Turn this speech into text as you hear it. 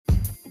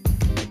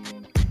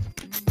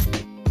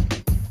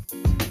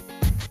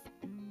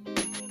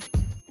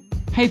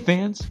Hey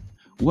fans,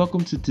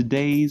 welcome to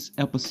today's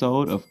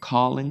episode of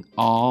Calling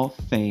All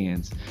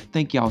Fans.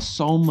 Thank y'all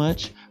so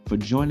much for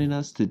joining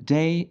us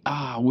today.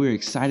 We're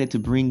excited to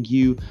bring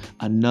you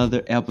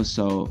another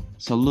episode.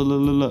 So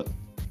look.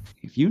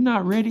 If you're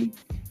not ready,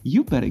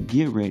 you better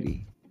get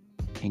ready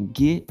and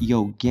get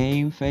your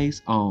game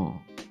face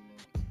on,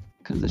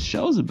 because the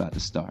show's about to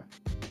start.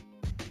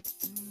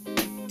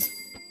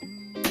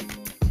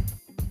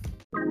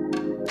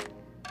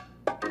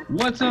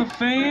 What's up,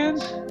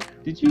 fans?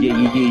 Did you?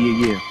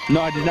 Yeah.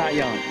 No, I did not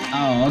yawn.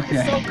 Oh,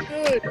 okay. It's so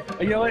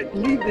good. You know what?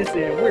 Leave this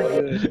in. We're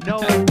good. No.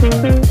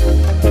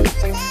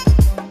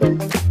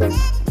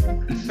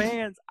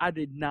 Fans, I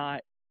did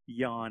not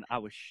yawn. I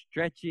was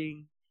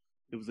stretching.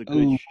 It was a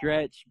good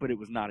stretch, but it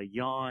was not a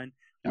yawn.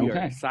 We are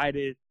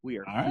excited. We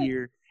are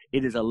here.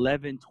 It is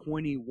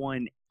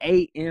 11:21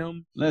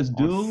 a.m. Let's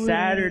do on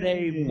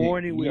Saturday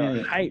morning. We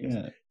are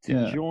hyped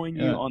to join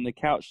you on the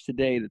couch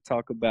today to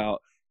talk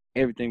about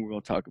everything we're going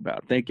to talk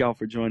about. Thank y'all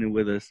for joining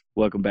with us.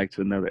 Welcome back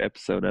to another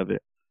episode of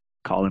it.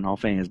 Calling all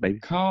fans, baby.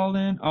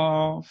 Calling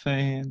all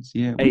fans.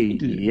 Yeah. Hey.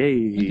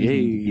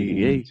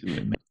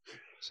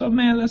 So,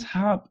 man, let's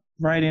hop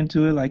right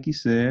into it. Like you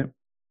said,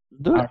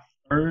 our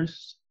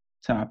first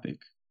topic.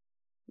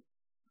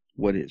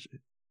 What is it?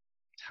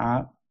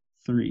 Top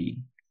 3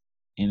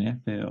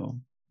 NFL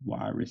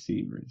wide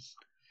receivers.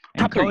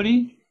 And Top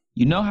Cody, 3.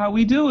 You know how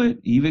we do it.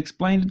 You've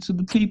explained it to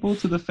the people,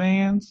 to the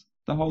fans,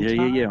 the whole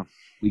time. Yeah.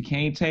 We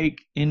can't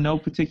take in no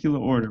particular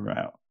order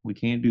out. We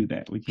can't do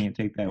that. We can't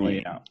take that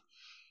way out.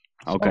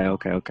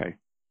 Okay.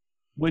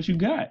 What you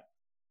got?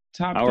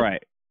 Top. All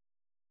right.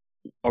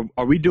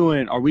 Are we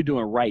doing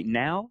right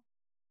now?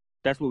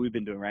 That's what we've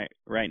been doing, right?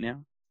 Right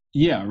now?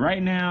 Yeah,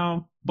 right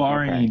now,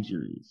 barring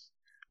injuries.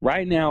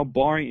 Right now,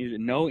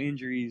 barring no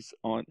injuries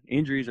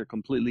injuries are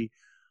completely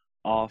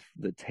off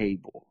the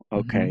table.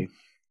 Okay.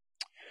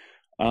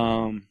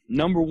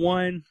 Number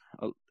one,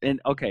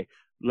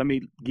 let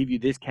me give you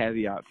this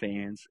caveat,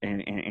 fans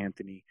and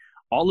Anthony.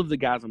 All of the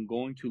guys I'm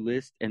going to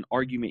list, an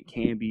argument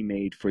can be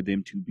made for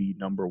them to be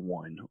number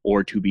one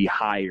or to be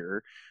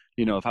higher.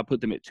 You know, if I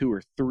put them at 2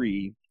 or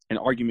 3, an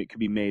argument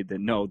could be made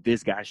that, no,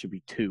 this guy should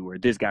be 2 or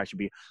this guy should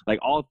be – like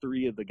all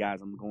 3 of the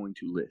guys I'm going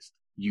to list,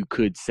 you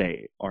could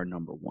say are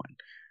number one.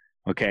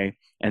 Okay?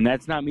 And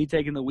that's not me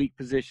taking the weak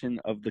position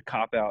of the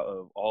cop-out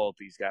of all of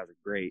these guys are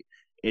great.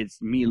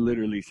 It's me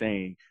literally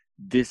saying –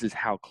 this is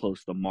how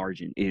close the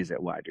margin is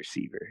at wide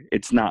receiver.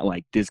 It's not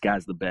like this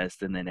guy's the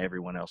best and then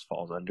everyone else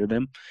falls under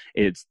them.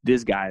 It's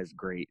this guy is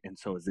great and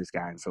so is this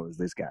guy and so is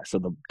this guy. So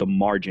the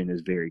margin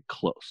is very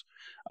close.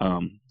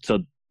 So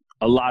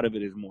a lot of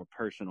it is more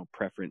personal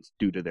preference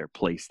due to their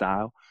play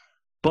style.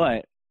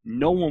 But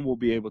no one will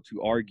be able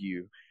to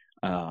argue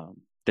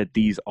that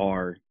these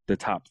are the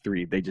top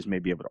 3. They just may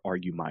be able to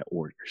argue my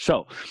order.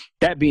 So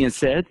that being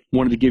said,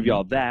 wanted to give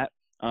y'all that.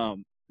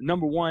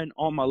 Number 1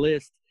 on my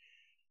list,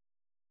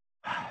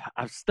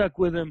 I've stuck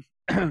with him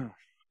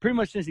pretty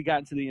much since he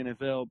got into the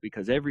NFL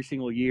because every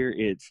single year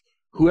it's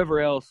whoever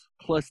else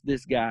plus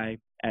this guy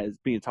as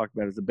being talked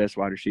about as the best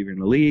wide receiver in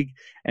the league,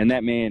 and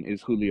that man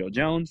is Julio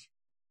Jones.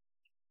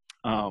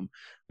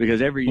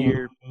 Because every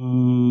year,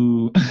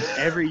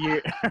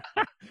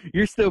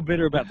 you're still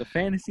bitter about the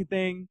fantasy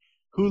thing.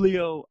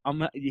 Julio,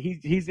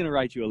 he's gonna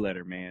write you a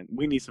letter, man.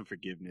 We need some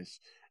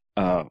forgiveness.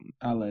 I'll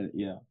let it.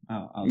 Yeah,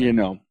 I'll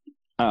let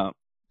it.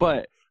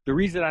 But the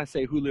reason I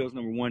say Julio's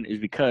number 1 is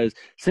because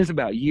since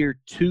about year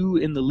 2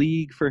 in the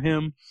league for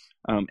him,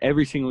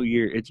 every single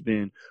year it's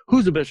been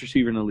who's the best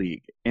receiver in the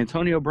league,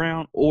 Antonio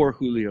Brown or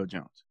Julio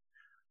Jones,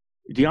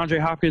 DeAndre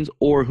Hopkins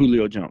or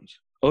Julio Jones,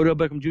 Odell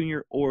Beckham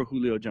Jr. or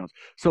Julio Jones.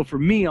 So for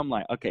me, I'm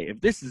like, okay,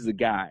 if this is the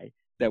guy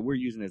that we're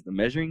using as the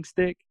measuring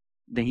stick,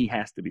 then he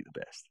has to be the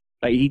best.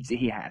 Like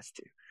he has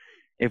to.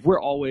 If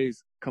we're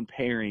always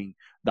comparing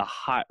the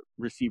hot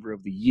receiver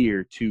of the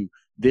year to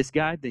this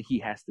guy, then he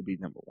has to be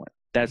number 1.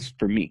 That's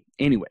for me.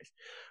 Anyways,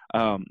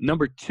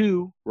 number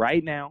 2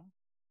 right now,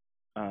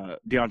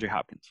 DeAndre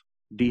Hopkins.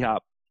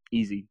 D-Hop,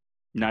 easy.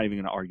 Not even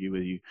going to argue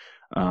with you.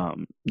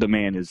 The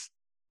man is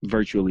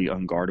virtually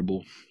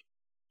unguardable.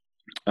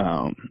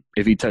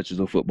 If he touches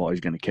the football, he's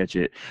going to catch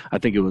it. I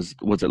think was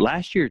it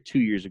last year or 2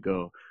 years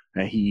ago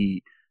that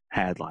he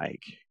had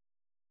like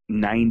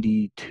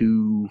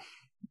 92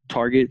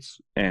 targets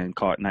and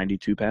caught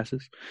 92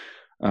 passes.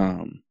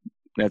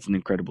 That's an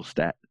incredible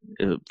stat.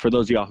 For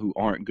those of y'all who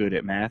aren't good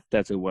at math,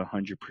 that's a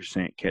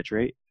 100% catch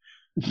rate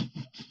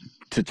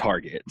to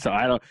target. So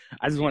I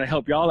just want to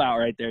help y'all out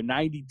right there.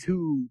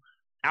 92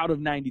 out of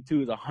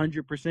 92 is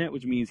 100%,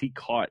 which means he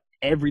caught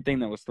everything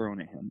that was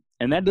thrown at him.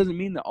 And that doesn't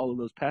mean that all of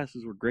those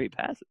passes were great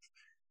passes.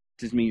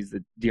 It just means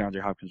that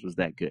DeAndre Hopkins was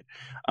that good.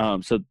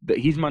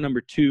 He's my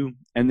number 2.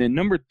 And then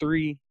number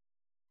 3,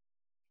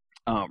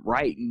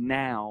 right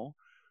now,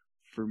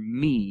 for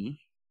me,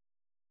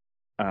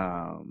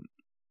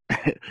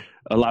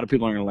 a lot of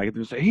people aren't going to like it.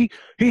 They'll say,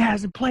 he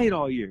hasn't played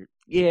all year.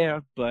 Yeah,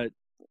 but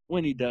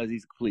when he does,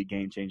 he's a complete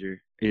game changer,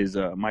 is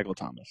Michael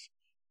Thomas.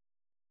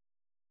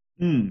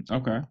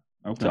 Okay.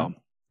 So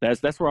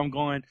that's where I'm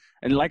going.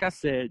 And like I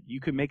said, you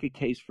could make a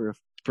case for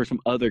for some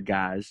other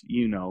guys,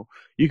 you know,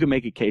 you can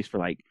make a case for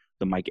like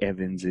the Mike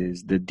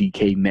Evanses, the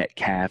DK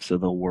Metcalfs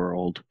of the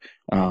world.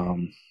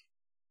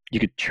 You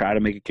could try to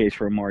make a case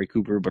for Amari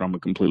Cooper, but I'm gonna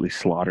completely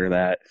slaughter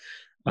that.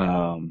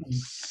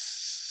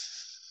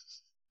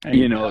 Hey,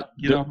 You know,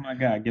 get off my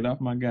guy. Get off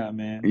my guy,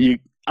 man.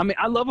 I mean,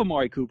 I love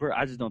Amari Cooper.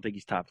 I just don't think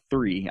he's top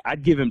 3.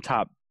 I'd give him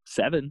top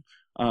 7.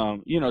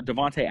 You know,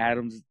 Devontae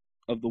Adams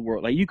of the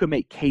world. Like, you can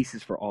make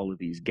cases for all of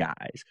these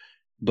guys.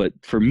 But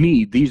for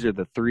me, these are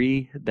the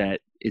 3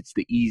 that it's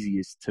the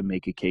easiest to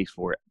make a case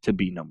for it to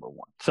be number 1.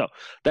 So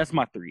that's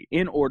my 3.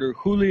 In order,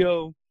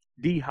 Julio,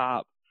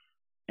 D-Hop,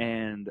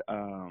 and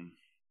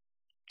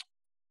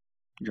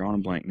drawing a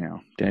blank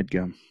now.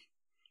 Dadgum.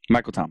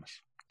 Michael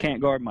Thomas. Can't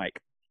guard Mike.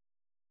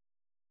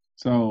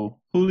 So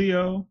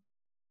Julio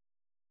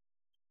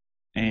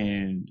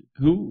and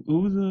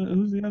who's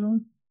the other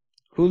one?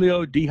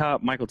 Julio,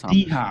 D-Hop, Michael Thomas.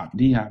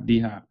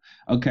 D-Hop.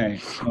 Okay,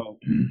 so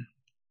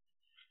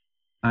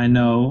I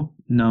know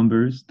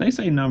numbers. They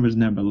say numbers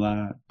never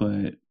lie,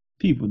 but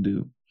people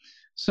do.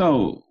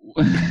 So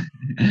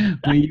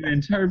when you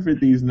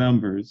interpret these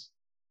numbers,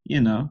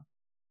 you know,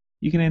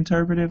 you can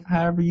interpret it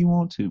however you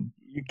want to.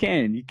 You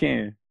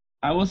can.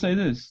 I will say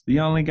this. The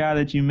only guy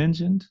that you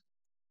mentioned,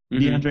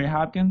 DeAndre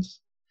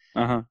Hopkins,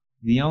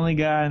 the only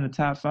guy in the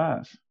top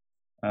 5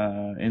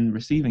 in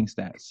receiving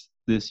stats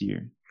this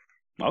year.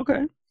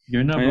 Okay.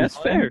 Your number that's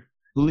one, fair.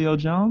 Julio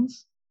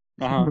Jones,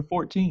 number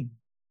 14.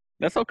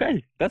 That's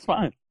okay. That's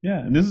fine. Yeah,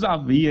 and this is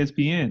off of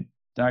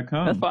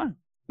ESPN.com. That's fine.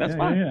 That's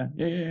fine.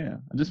 Yeah.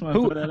 I just want to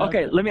throw that out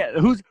okay, there. let me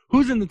ask,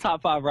 who's in the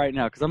top 5 right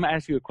now? Because I'm gonna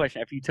ask you a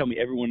question after you tell me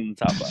everyone in the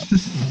top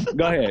 5.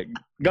 Go ahead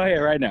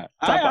right now.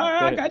 Top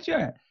 5. I got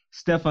you.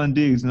 Stephon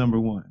Diggs,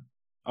 number 1.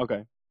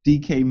 Okay.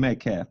 DK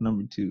Metcalf,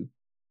 number 2.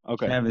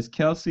 Okay. Travis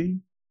Kelce,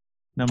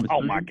 number 3.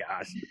 Oh my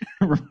gosh.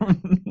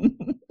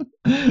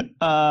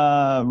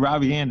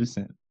 Robbie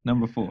Anderson,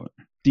 number 4.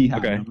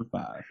 D-Hop, number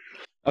 5.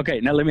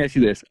 Okay, now let me ask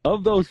you this.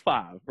 Of those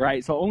 5,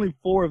 right, so only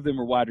 4 of them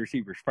are wide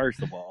receivers,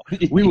 first of all.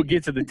 We will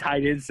get to the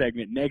tight end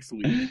segment next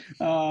week,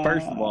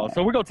 first of all.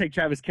 So we're going to take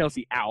Travis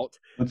Kelce out.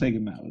 We'll take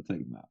him out.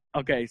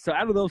 Okay, so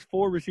out of those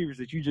 4 receivers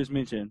that you just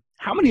mentioned,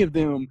 how many of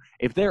them,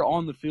 if they're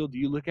on the field, do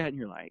you look at and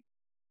you're like,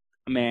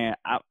 man,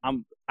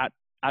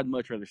 I'd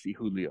much rather see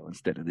Julio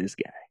instead of this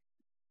guy?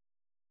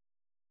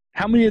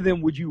 How many of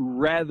them would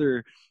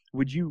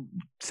you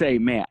say,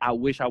 man, I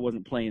wish I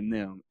wasn't playing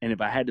them, and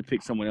if I had to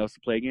pick someone else to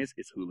play against,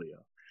 it's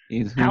Julio?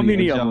 Is Julio How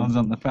many Jones of them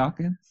on the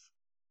Falcons?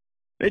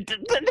 Man,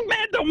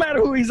 don't matter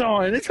who he's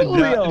on. It's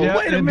Julio.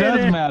 Wait a minute.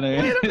 It does matter.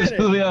 It's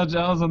Julio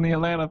Jones on the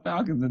Atlanta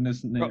Falcons in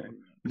this scenario.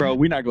 Bro,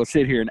 we're not going to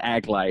sit here and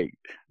act like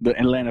the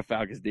Atlanta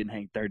Falcons didn't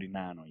hang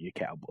 39 on your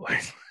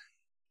Cowboys.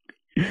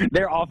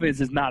 Their offense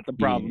is not the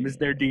problem. It's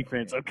their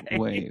defense, okay?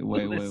 Wait.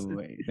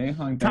 They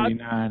hung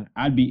 39.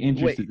 I'd be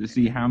interested to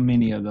see how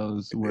many of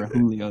those were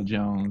Julio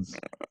Jones.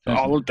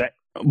 All of that.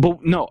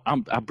 But no,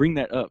 I bring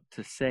that up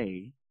to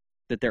say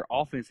that their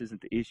offense isn't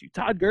the issue.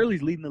 Todd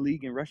Gurley's leading the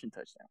league in rushing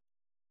touchdowns.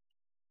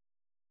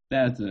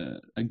 That's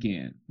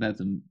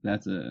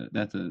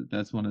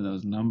one of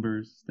those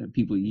numbers that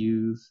people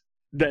use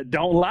that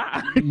don't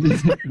lie.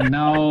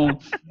 No.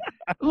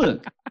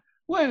 Look,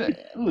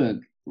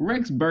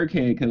 Rex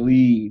Burkhead could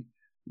lead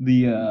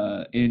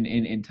the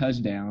in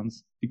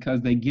touchdowns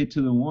because they get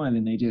to the one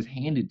and they just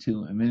hand it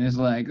to him, and it's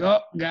like,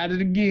 oh, got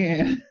it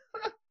again.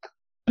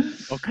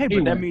 Okay,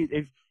 but that means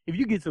if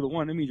you get to the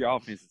one, that means your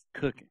offense is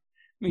cooking.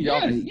 I mean, your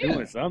offense is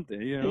doing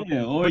something, you know.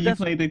 Yeah, or you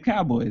played the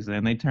Cowboys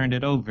and they turned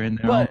it over in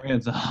their own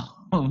red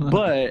zone.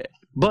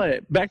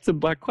 But back to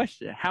my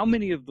question: how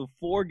many of the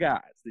 4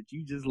 guys that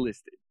you just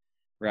listed,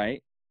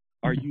 right,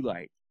 are you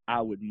like,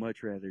 I would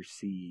much rather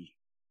see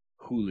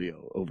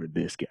Julio over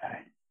this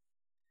guy?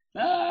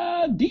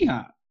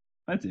 D-Hop.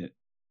 That's it.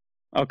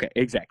 Okay,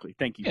 exactly.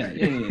 Thank you.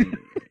 Yeah.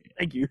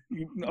 Thank you.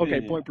 Okay,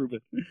 point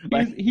proven.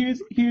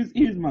 Here's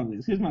my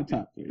list. Here's my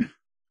top 3.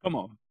 Come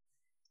on.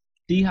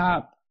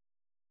 D-Hop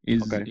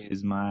is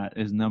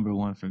number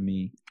 1 for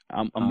me.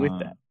 I'm with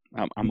that.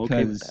 I'm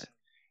okay with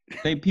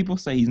that. People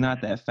say he's not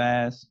that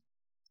fast.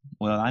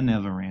 Well, I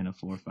never ran a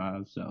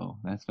 4.5, so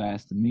that's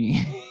fast to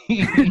me.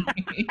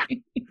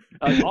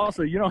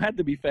 Also, you don't have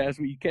to be fast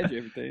when you catch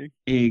everything.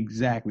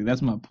 Exactly.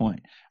 That's my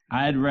point.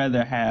 I'd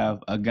rather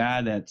have a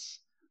guy that's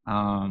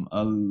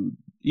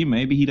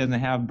maybe he doesn't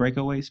have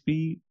breakaway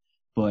speed,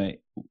 but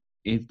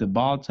if the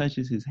ball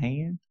touches his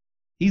hand,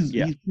 he's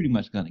pretty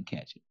much gonna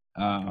catch it.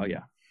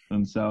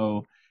 And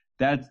so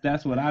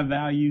that's what I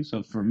value.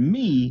 So for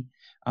me,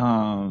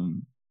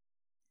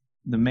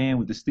 the man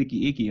with the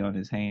sticky icky on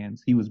his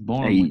hands, he was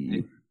born with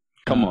it.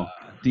 Come on.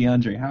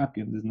 DeAndre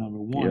Hopkins is number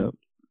 1. Yep.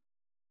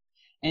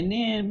 And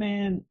then,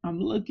 man, I'm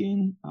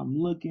looking,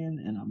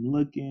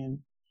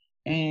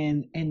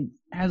 and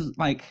as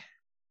like,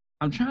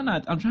 I'm trying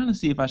to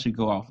see if I should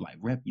go off like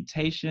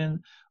reputation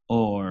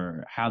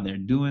or how they're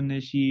doing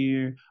this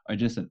year or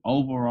just an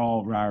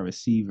overall wide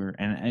receiver,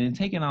 and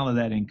taking all of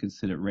that in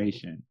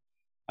consideration.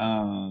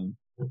 I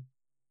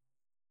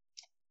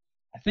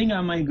think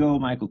I might go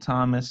Michael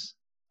Thomas,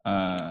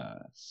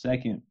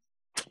 second.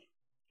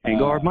 And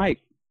guard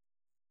Mike.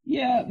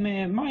 Yeah,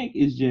 man, Mike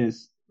is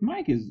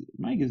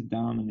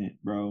dominant,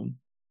 bro.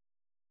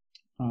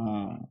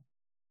 Uh,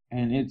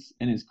 and it's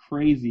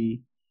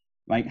crazy.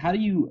 Like, how do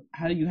you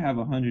have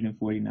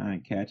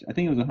 149 catch? I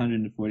think it was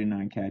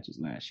 149 catches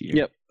last year.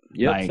 Yep.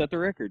 Yep. Like, Set the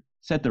record.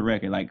 set the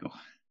record. Like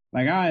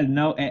I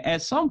know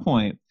at some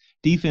point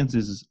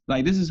defenses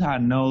like this is how I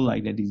know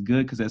like that he's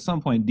good because at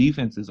some point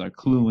defenses are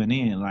cluing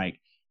in like,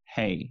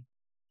 hey,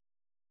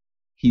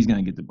 he's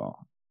gonna get the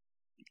ball.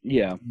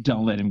 Yeah.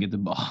 Don't let him get the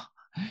ball.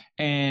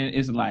 And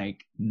it's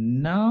like,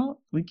 no,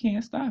 we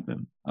can't stop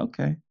him.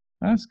 Okay,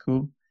 that's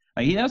cool.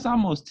 Like that's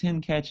almost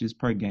 10 catches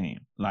per game.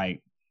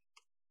 Like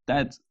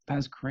that's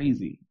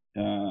crazy.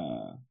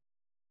 And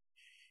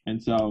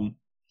so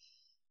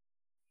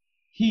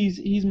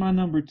he's my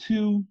number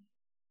two.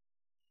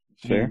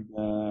 Fair.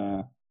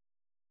 And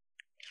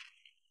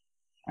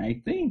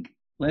I think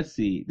let's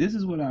see. This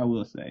is what I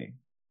will say.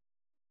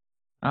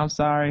 I'm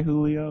sorry,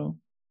 Julio.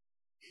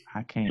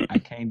 I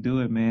can't do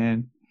it,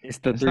 man. It's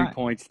the It's 3 not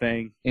points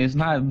thing. it's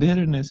not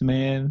bitterness,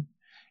 man.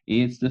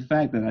 It's the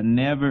fact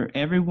that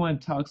everyone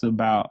talks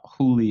about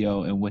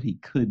Julio and what he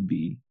could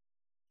be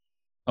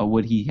or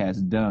what he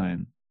has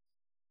done.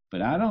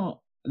 But I don't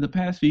the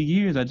past few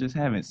years I just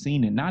haven't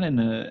seen it. Not in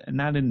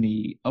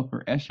the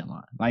upper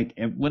echelon. Like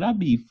would I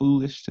be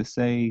foolish to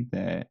say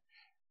that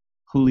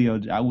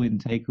I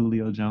wouldn't take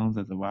Julio Jones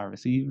as a wide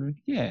receiver?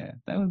 Yeah,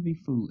 that would be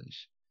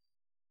foolish.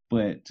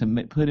 But to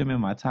put him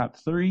in my top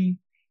three,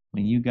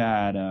 when you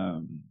got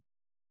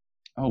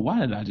why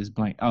did I just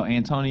blank? Oh,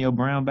 Antonio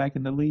Brown back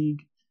in the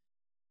league.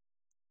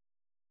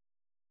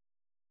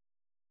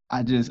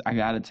 I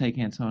gotta take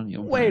Antonio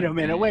Brown. Wait a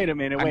minute. Wait a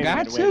minute. I Wait a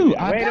got minute. to.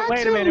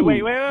 Wait a minute.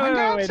 Wait. I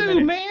got Wait a to,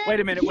 minute. man. Wait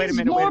a minute. Wait a He's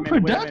minute. more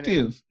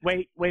productive.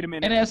 Wait a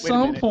minute. And at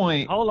some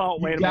point, hold on.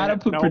 you Wait a gotta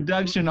minute. put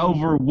production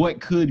over what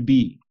could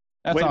be.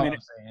 That's Wait a all minute.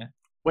 I'm saying.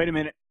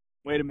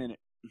 Wait a minute.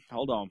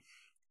 Hold on.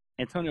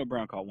 Antonio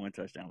Brown caught 1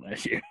 touchdown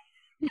last year.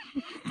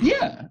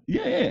 Yeah.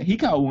 He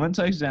caught 1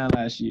 touchdown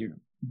last year,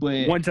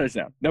 but 1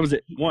 touchdown. That was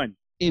it. One.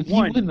 if he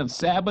wouldn't have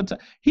sabotaged,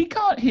 he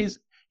caught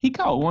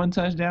 1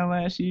 touchdown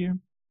last year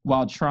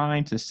while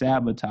trying to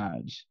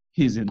sabotage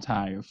his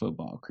entire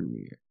football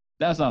career.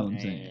 That's all I'm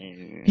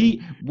saying.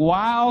 He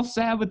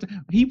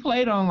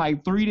played on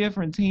like 3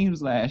 different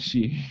teams last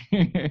year,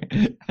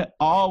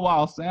 all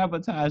while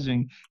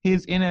sabotaging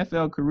his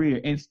NFL career,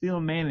 and still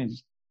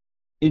managed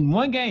in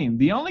one game,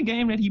 the only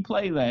game that he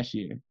played last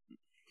year,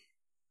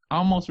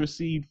 almost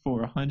received for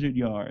 100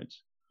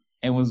 yards,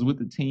 and was with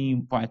the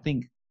team for I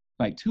think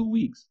like 2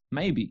 weeks,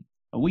 maybe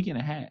a week and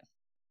a half.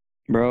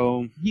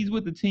 Bro, He's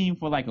with the team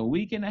for like a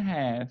week and a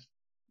half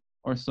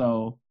or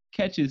so,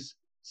 catches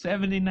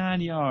 79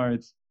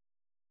 yards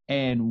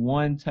and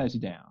 1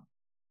 touchdown.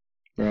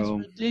 That's bro,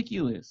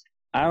 ridiculous.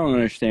 I don't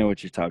understand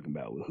what you're talking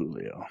about with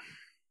Julio.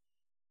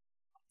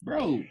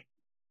 Bro,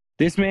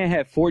 This man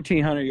had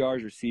 1,400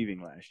 yards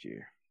receiving last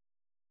year.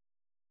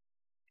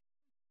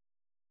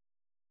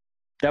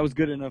 That was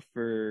good enough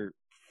for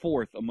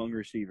 4th among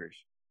receivers,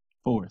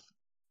 4th.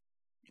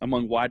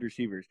 among wide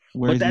receivers.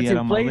 Where's But that's he at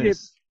on my inflated.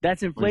 list?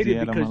 That's Where's he inflated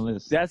at on my because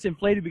list? that's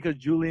inflated because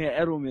Julian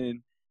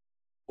Edelman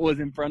was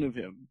in front of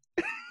him.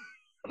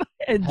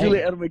 And Hey.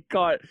 Julian Edelman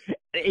caught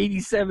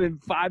 87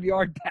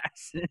 5-yard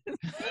passes.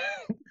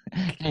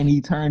 And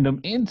he turned them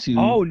into.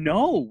 Oh,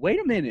 no. Wait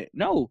a minute.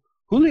 No.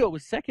 Julio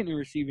was second in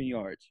receiving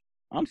yards.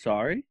 I'm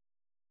sorry.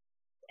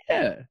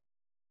 Yeah.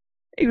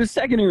 He was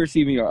second in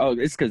receiving yards.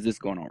 Oh, it's because this is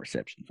going on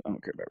receptions. I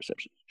don't care about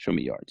receptions. Show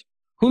me yards.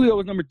 Julio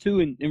was number 2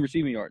 in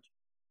receiving yards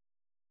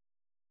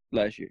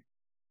last year.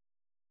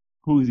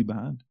 Who is he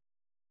behind?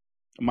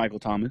 Michael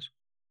Thomas,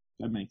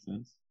 That makes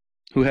sense.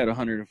 who had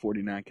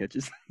 149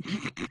 catches.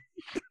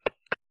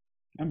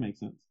 That makes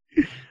sense.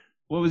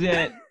 What was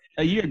that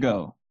a year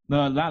ago?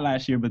 No, not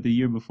last year, but the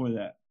year before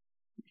that.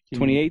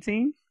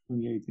 2018?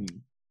 2018.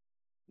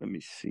 Let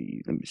me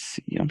see.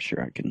 I'm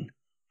sure I can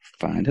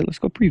find it. Let's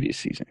go previous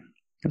season.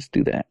 Let's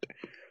do that.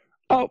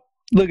 Oh,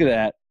 look at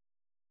that.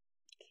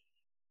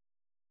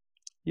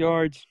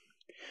 Yards.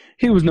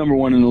 He was number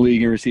 1 in the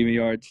league in receiving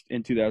yards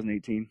in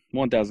 2018.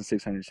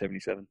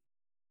 1,677.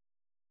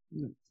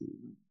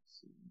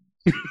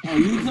 Oh,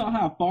 you saw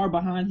how far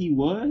behind he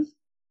was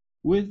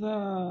with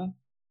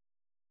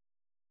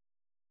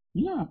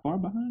you know how far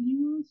behind he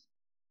was?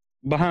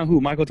 Behind who?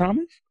 Michael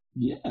Thomas?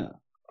 Yeah.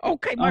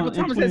 Okay, Michael in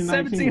Thomas had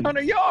 2019.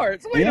 1,700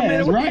 yards. Wait a minute.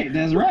 That's right.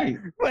 That's right.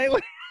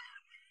 Wait.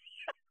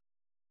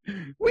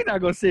 We're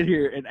not gonna sit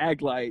here and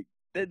act like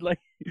that. Like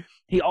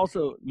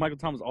Michael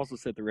Thomas also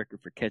set the record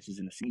for catches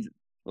in a season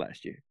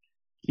last year.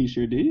 He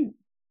sure did.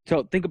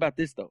 So think about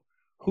this though.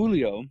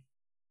 Julio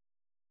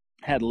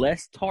had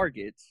less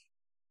targets,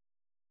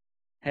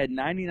 had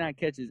 99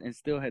 catches, and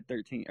still had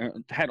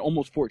had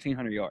almost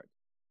 1,400 yards.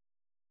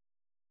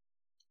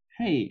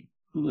 Hey,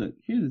 look.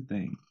 Here's the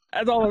thing.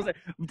 That's all I'm saying.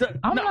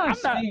 I'm not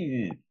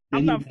saying.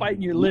 I'm not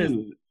fighting your list.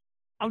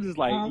 I'm just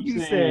like I'm you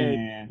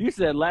saying- said. You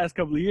said last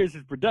couple of years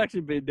his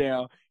production been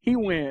down. He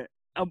went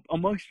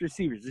amongst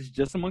receivers. This is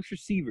just amongst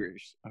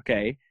receivers,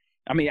 okay?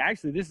 I mean,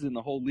 actually, this is in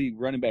the whole league,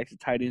 running backs and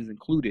tight ends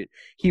included.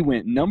 He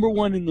went number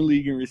 1 in the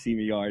league in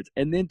receiving yards,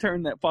 and then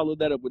followed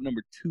that up with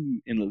number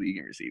 2 in the league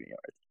in receiving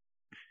yards.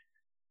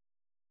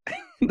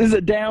 This is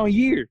a down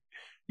year.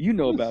 You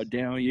know about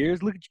down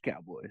years. Look at your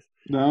Cowboys.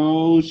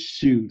 No,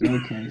 shoot.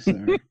 Okay,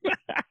 sir.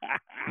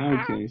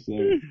 Okay,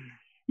 sir.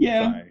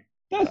 Yeah, sorry.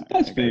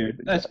 That's fair.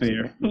 That's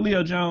fair.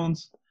 Julio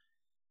Jones.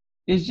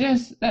 It's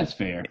just that's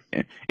fair.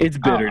 It's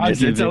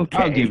bitterness. It's okay.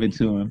 I'll give it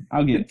to him.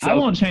 I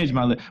won't change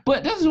my list.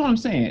 But this is what I'm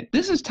saying.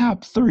 This is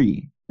top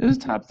 3. This is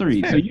top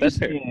 3.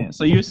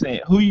 So you're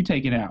saying who you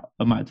taking out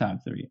of my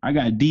top 3? I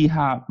got D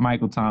Hop,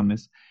 Michael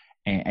Thomas,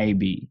 and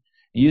AB.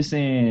 And you're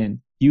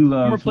saying you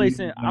love.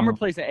 I'm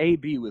replacing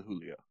AB with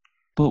Julio.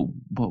 But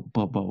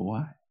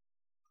why?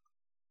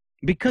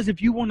 Because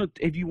if you want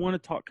to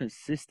talk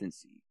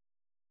consistency,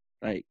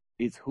 like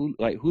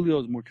Julio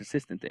is more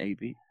consistent than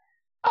AB.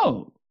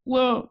 Oh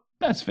well.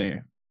 That's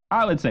fair.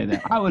 I would say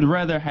that. I would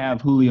rather have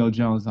Julio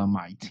Jones on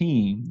my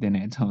team than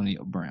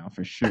Antonio Brown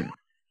for sure.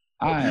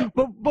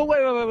 But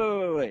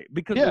wait.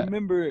 Because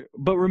remember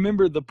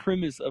the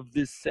premise of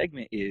this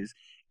segment is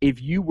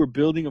if you were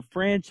building a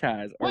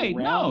franchise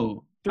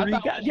around 3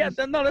 guys.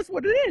 No, that's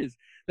what it is.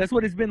 That's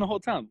what it's been the whole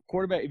time.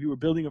 Quarterback, if you were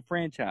building a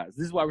franchise.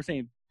 This is why we're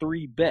saying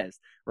 3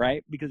 best,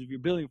 right? Because if you're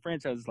building a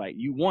franchise, it's like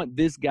you want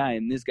this guy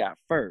and this guy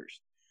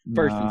first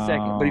and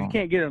second. But if you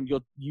can't get him,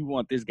 you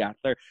want this guy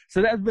third.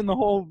 So that's been the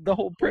whole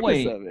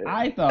premise of it.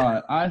 I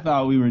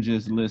thought we were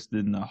just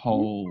listing the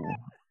whole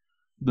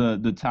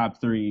the top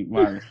 3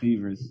 wide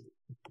receivers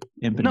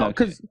in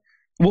production.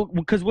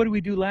 Because what did we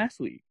do last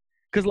week?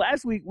 Because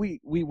last week we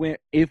went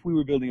if we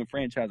were building a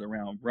franchise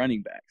around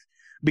running backs.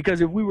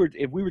 Because if we were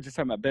just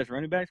talking about best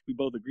running backs, we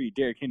both agreed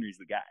Derrick Henry's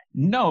the guy.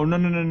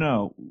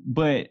 No.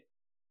 But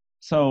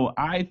so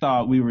I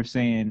thought we were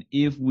saying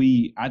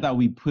I thought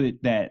we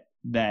put that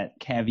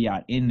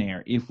caveat in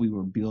there if we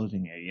were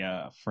building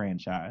a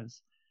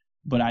franchise.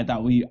 But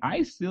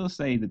I still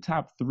say the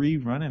top 3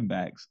 running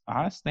backs,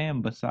 I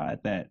stand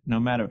beside that. No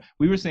matter,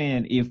 we were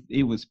saying if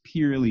it was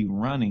purely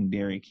running,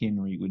 Derrick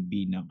Henry would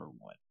be number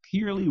 1.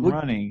 Purely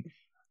running.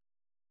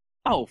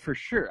 Oh, for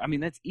sure. I mean,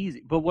 that's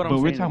easy. But we're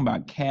talking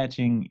about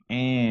catching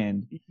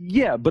and.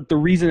 Yeah, but the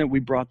reason that we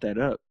brought that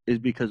up is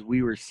because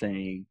we were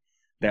saying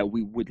that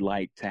we would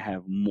like to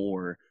have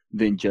more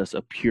than just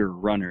a pure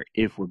runner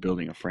if we're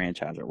building a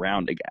franchise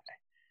around a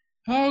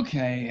guy.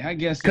 Okay, I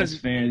guess that's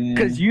fair then.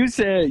 Because you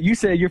said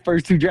your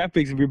first 2 draft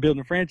picks if you're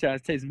building a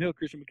franchise, Taysom Hill,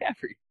 Christian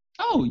McCaffrey.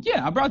 Oh,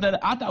 yeah, I brought that.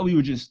 I thought we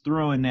were just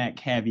throwing that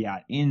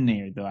caveat in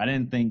there, though. I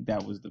didn't think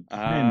that was the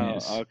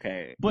premise. Oh,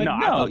 okay. But I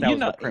thought that was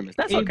the premise.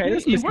 That's okay.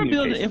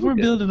 If we're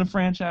building a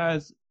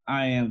franchise,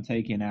 I am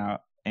taking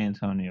out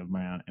Antonio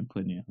Brown and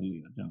putting in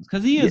Julio Jones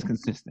because he is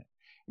consistent.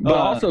 But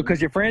also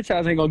because your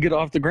franchise ain't gonna get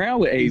off the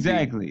ground with AB.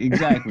 Exactly.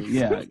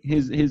 Yeah.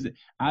 His.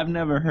 I've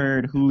never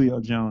heard Julio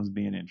Jones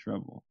being in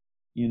trouble.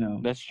 You know.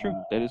 That's true.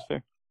 That is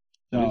fair.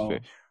 That is fair.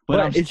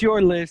 But it's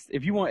your list.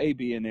 If you want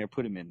AB in there,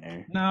 put him in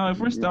there. No, if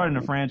we're starting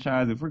a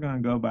franchise, if we're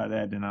gonna go by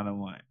that, then I don't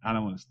want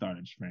to start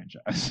a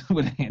franchise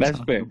with Antonio That's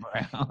fair.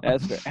 Brown.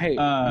 That's fair. Hey,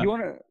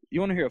 you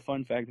wanna hear a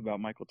fun fact about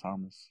Michael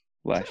Thomas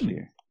last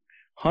year?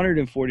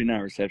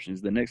 149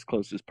 receptions. The next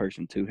closest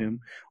person to him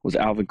was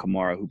Alvin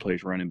Kamara, who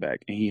plays running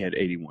back, and he had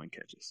 81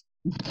 catches.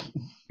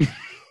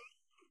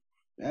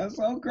 That's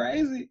so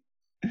crazy.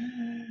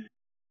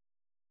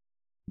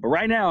 But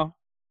right now,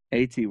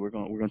 AT, we're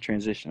gonna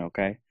transition,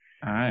 okay?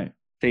 All right.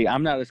 See,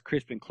 I'm not as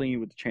crisp and clean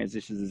with the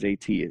transitions as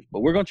AT is, but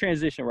we're gonna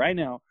transition right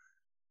now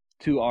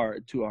to our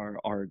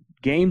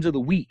games of the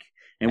week.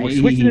 And we're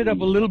switching it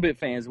up a little bit,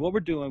 fans. What we're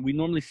doing, we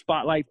normally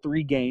spotlight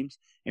 3 games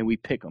and we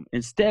pick them.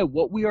 Instead,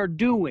 what we are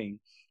doing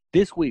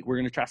this week, we're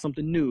going to try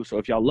something new. So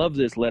if y'all love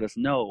this, let us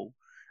know.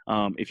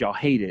 If y'all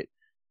hate it,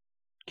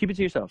 keep it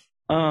to yourself.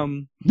 We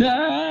don't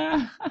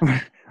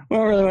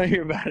really want to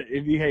hear about it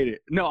if you hate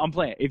it. No, I'm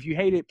playing. If you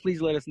hate it,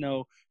 please let us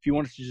know. If you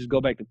want us to just go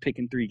back to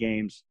picking 3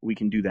 games, we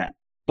can do that.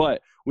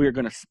 But we are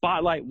going to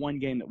spotlight one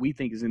game that we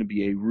think is going to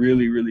be a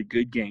really, really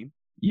good game.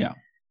 Yeah.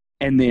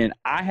 And then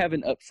I have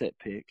an upset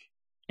pick.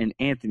 And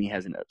Anthony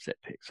has an upset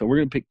pick. So we're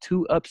going to pick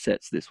 2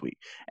 upsets this week.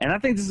 And I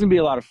think this is going to be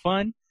a lot of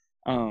fun.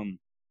 And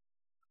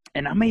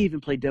I may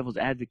even play devil's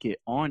advocate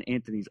on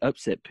Anthony's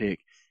upset pick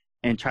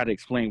and try to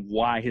explain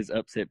why his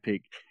upset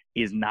pick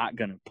is not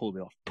going to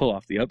pull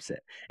off the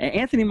upset. And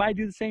Anthony might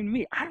do the same to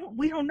me.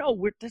 We don't know.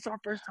 This is our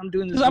first time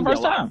doing this. This is our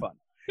first time. Fun.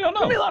 We don't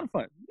know. It's going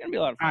to be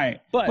a lot of fun. All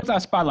right. But what's our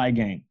spotlight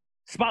game?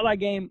 Spotlight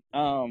game,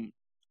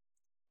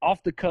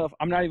 off the cuff,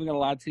 I'm not even going to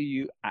lie to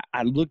you.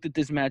 I looked at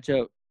this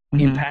matchup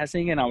in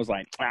passing, and I was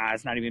like,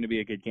 it's not even going to be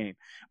a good game.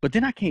 But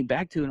then I came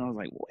back to it, and I was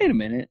like, wait a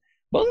minute.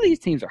 Both of these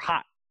teams are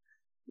hot.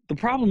 The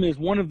problem is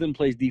one of them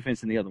plays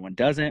defense and the other one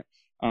doesn't.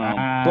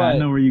 I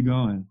know where you're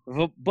going.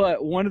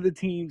 But one of the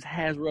teams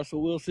has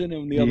Russell Wilson,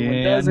 and the other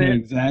one doesn't. I know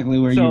exactly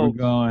where you were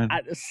going.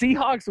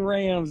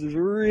 Seahawks-Rams is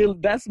real.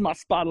 That's my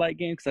spotlight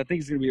game because I think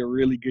it's going to be a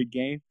really good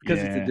game because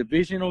it's a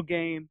divisional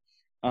game.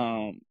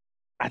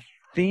 I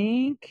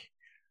think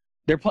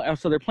they're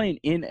playing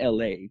in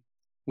L.A.,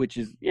 which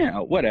is,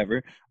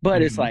 whatever.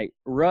 But it's like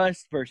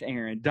Russ versus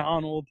Aaron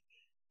Donald.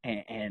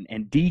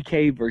 and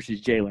DK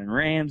versus Jalen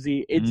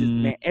Ramsey. It just,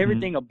 man,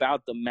 everything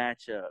about the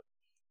matchup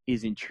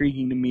is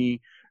intriguing to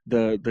me.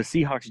 The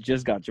Seahawks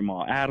just got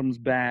Jamal Adams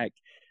back,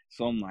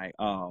 so I'm like,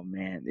 oh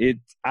man,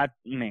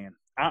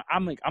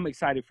 I'm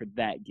excited for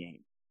that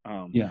game.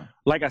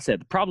 Like I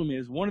said, the problem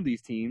is one of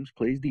these teams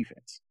plays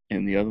defense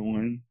and the other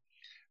one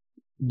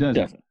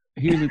doesn't.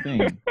 Here's the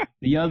thing: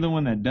 the other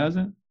one that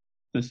doesn't,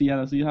 the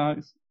Seattle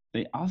Seahawks,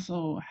 they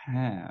also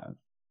have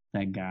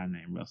that guy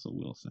named Russell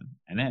Wilson,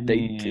 and that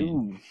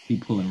man, he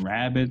pulling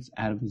rabbits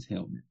out of his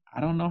helmet.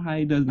 I don't know how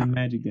he does the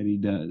magic that he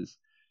does,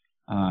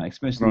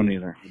 especially when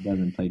he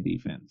doesn't play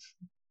defense.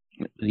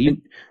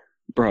 He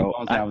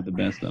falls out with the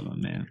best of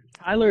them, man.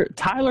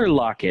 Tyler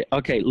Lockett.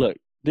 Okay, look.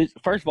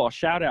 First of all,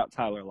 shout out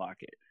Tyler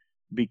Lockett,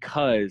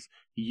 because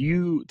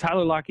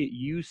Tyler Lockett,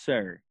 you,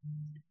 sir,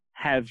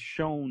 have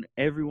shown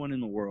everyone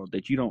in the world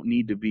that you don't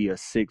need to be a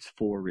 6'4"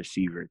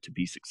 receiver to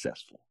be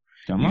successful.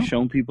 You've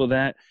shown people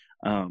that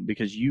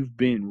because you've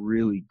been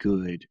really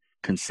good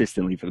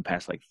consistently for the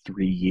past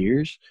 3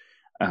 years.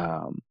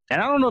 And I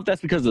don't know if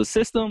that's because of the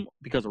system,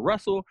 because of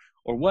Russell,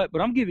 or what,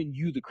 but I'm giving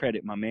you the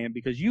credit, my man,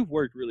 because you've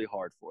worked really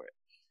hard for it.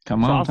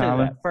 I'll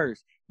Tyler. say that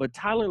first. But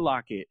Tyler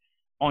Lockett,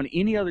 on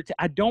any other team,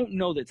 I don't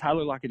know that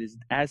Tyler Lockett is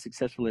as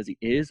successful as he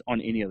is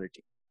on any other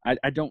team.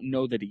 I don't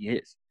know that he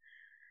is.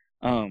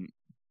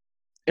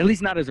 At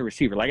least not as a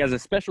receiver. As a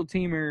special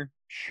teamer,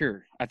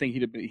 sure, I think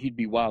he'd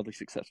be wildly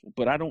successful.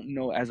 But I don't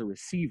know as a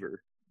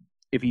receiver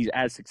if he's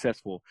as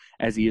successful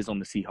as he is on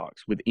the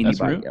Seahawks with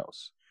anybody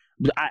else.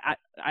 But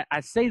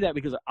I say that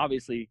because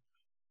obviously,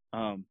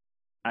 I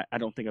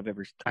don't think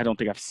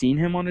I've seen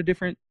him on a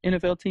different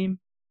NFL team.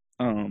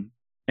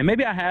 And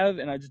maybe I have,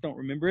 and I just don't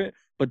remember it.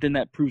 But then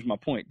that proves my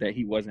point that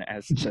he wasn't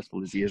as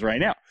successful as he is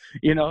right now.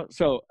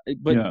 So,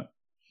 but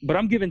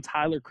I'm giving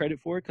Tyler credit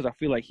for it because I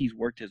feel like he's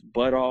worked his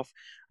butt off.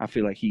 I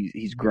feel like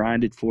he's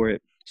grinded for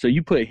it. So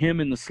you put him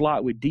in the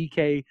slot with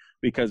DK,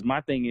 because my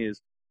thing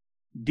is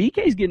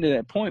DK's getting to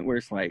that point where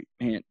it's like,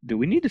 man, do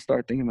we need to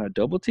start thinking about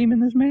double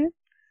teaming this man?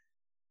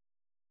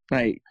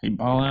 He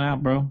balling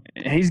out, bro.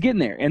 He's getting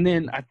there. And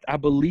then I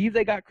believe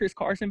they got Chris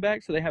Carson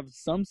back, so they have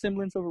some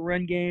semblance of a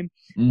run game.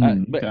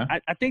 But I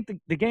think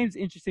the game's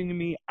interesting to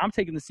me. I'm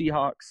taking the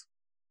Seahawks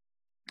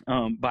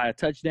by a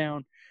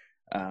touchdown.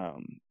 I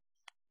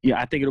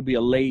think it'll be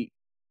a late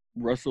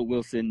Russell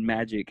Wilson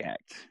magic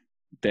act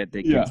that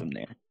gets him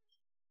there.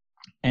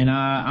 And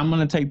I'm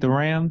going to take the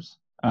Rams,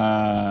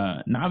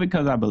 not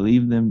because I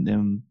believe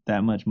them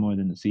that much more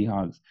than the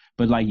Seahawks,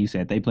 but like you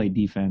said, they play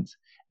defense,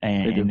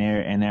 and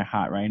they're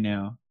hot right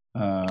now.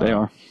 They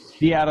are.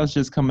 Seattle's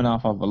just coming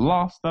off of a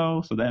loss,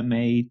 though, so that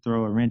may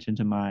throw a wrench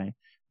into my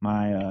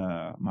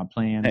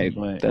plans. Hey,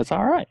 but that's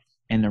all right.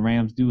 And the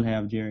Rams do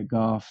have Jared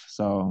Goff,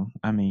 so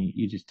I mean,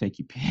 you just take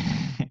your pick.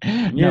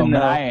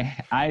 But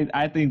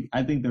I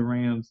think the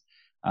Rams,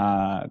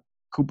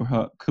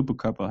 Cooper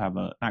Kupp will have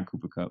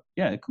Cooper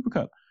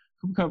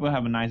Kupp will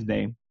have a nice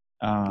day.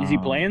 Is he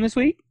playing this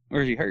week,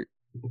 or is he hurt?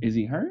 Is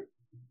he hurt?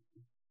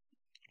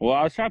 Well,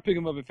 I was trying to pick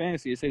him up in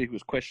fantasy. It said he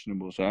was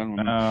questionable, so I don't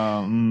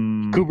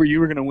know. Cooper, you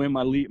were gonna win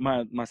my week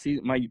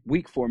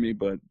for me,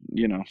 but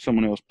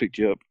someone else picked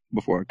you up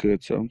before I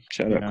could. So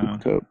shout out Cooper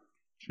Kupp.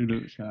 Shout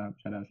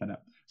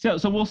out.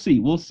 So we'll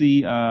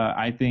see.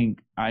 I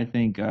think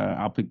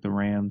I'll pick the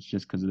Rams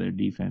just because of their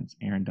defense.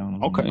 Aaron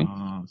Donald's a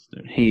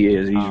monster. He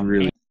is. He's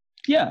really.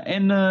 Yeah,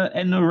 and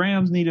the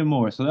Rams needed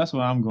more, so that's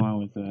why I'm going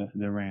with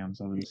the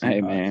Rams over the Seahawks.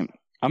 Hey man,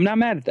 I'm not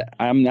mad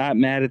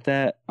at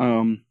that.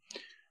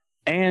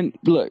 And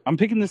look, I'm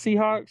picking the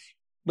Seahawks,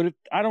 but if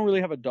I don't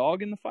really have a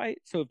dog in the fight,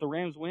 so if the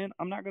Rams win,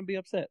 I'm not going to be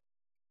upset.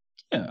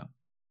 Yeah,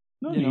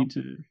 no need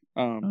to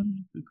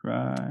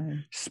cry.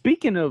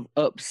 Speaking of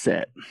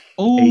upset,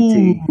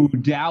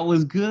 that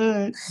was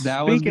good.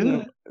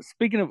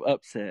 Speaking of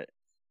upset,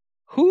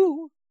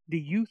 who do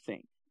you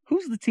think?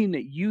 Who's the team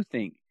that you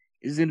think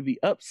is going to be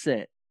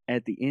upset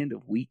at the end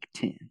of Week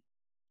 10?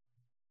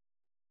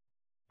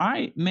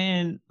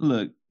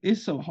 Look,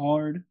 it's so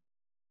hard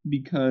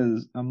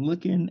because I'm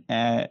looking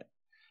at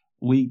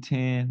Week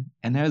 10,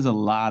 and there's a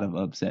lot of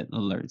upset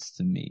alerts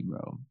to me,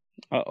 bro.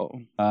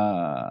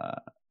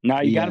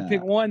 Now you got to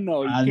pick one,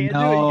 though. You can't do it. You got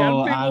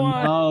to pick one.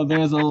 I know.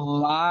 There's a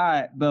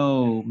lot,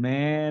 though,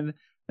 man.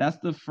 That's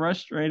the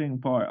frustrating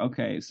part.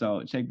 Okay,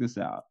 so check this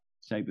out.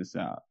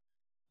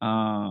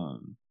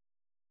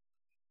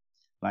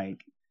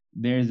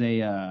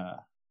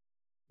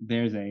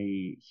 There's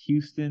a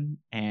Houston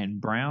and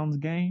Browns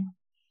game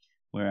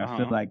where I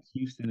feel like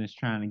Houston is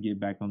trying to get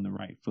back on the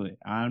right foot.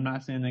 I'm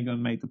not saying they're going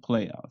to make the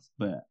playoffs,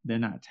 but they're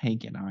not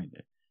tanking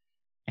either.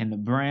 And the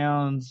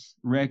Browns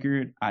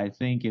record, I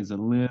think, is a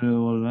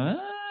little.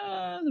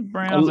 The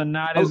Browns are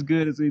not as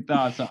good as we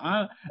thought. So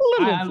I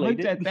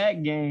looked at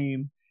that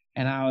game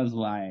and I was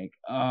like,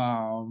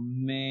 oh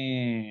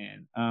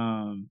man,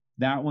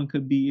 that one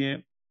could be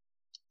it.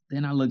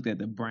 Then I looked at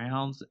the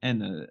Browns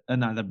and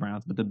not the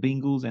Browns, but the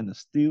Bengals and the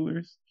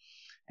Steelers,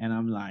 and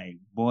I'm like,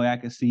 boy, I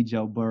could see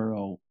Joe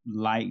Burrow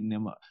lighting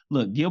them up.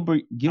 Look,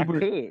 Gilbert,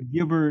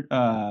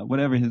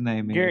 whatever his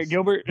name Garrett is,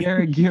 Gilbert.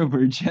 Garrett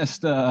Gilbert,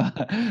 just so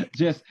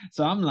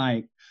I'm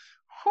like,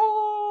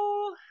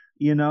 whoo,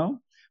 you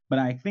know. But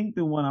I think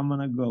the one I'm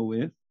gonna go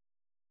with,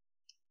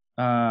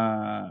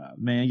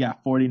 man, you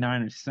got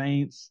 49ers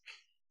Saints,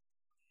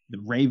 the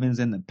Ravens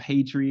and the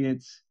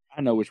Patriots. I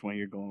know which one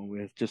you're going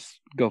with. Just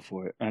go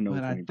for it. I know But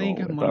which one I you're think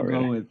going I'm with gonna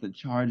already. go with the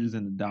Chargers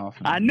and the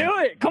Dolphins. I knew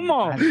it. Come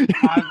on.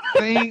 I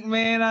think,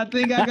 man, I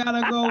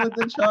gotta go with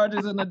the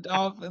Chargers and the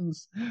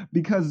Dolphins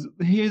because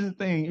here's the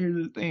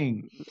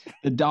thing.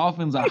 The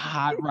Dolphins are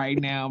hot right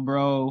now,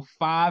 bro.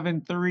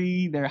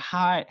 5-3, they're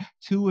hot.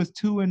 2 is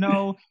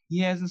 2-0. He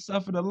hasn't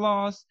suffered a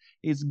loss.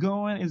 It's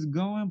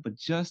going. But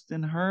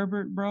Justin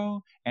Herbert,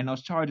 bro, and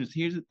those Chargers.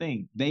 Here's the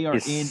thing: they are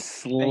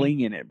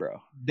slinging it,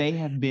 bro. They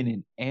have been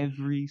in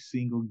every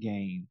single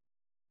game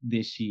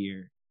this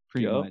year,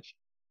 pretty much.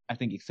 I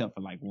think except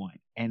for like one,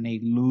 and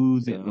they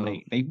lose it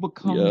late. They've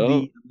become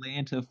the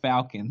Atlanta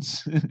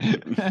Falcons.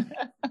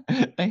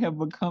 They have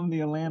become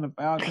the Atlanta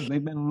Falcons.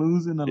 They've been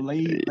losing a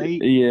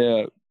late.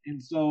 Yeah.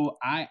 And so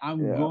I'm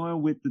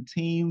going with the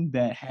team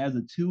that has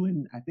a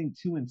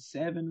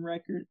 2-7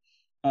 record,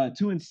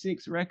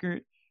 2-6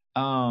 record.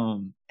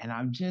 And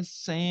I'm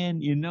just saying,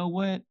 you know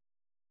what?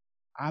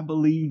 I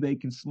believe they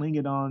can sling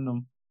it on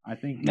them. I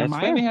think now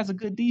Miami has a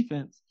good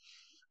defense.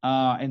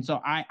 And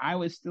so I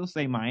would still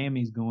say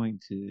Miami's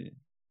going to,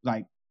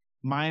 like,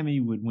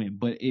 Miami would win.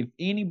 But if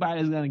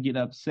anybody's going to get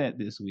upset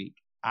this week,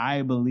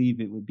 I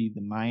believe it would be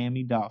the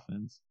Miami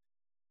Dolphins.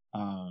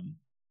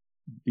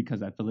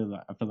 Because I feel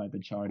like the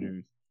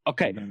Chargers.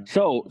 Okay.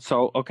 So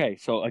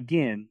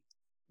again,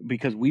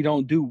 because we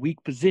don't do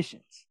weak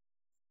positions,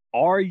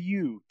 are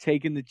you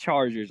taking the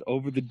Chargers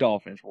over the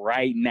Dolphins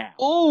right now?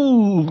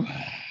 Oh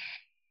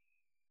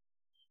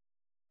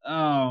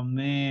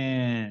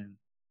man.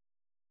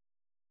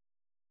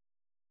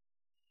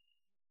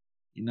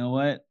 You know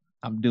what?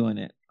 I'm doing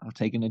it. I'm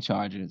taking the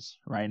Chargers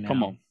right now.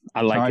 Come on.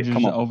 I like Chargers it.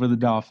 Come on. Over the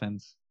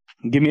Dolphins.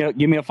 Give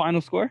me a final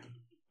score.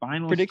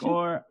 Final prediction?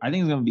 Score? I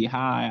think it's going to be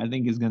high. I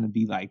think it's going to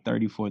be like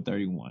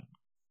 34-31.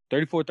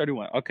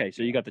 34-31. Okay,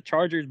 so you got the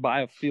Chargers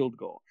by a field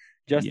goal.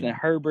 Justin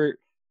Herbert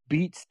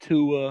beats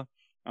Tua.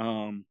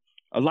 A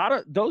lot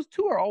of those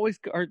two are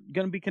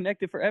going to be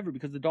connected forever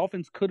because the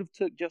Dolphins could have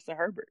took Justin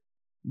Herbert.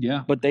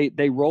 Yeah. But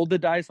they rolled the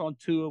dice on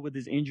Tua with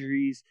his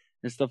injuries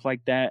and stuff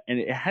like that, and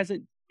it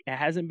hasn't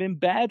been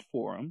bad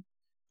for him.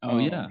 Oh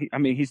yeah.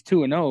 He's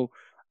 2-0.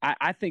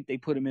 I think they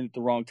put him in at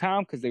the wrong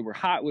time because they were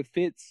hot with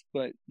Fitz,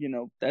 but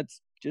that's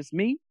just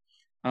me.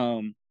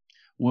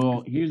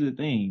 Well, here's the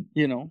thing.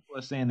 People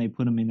are saying they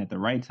put him in at the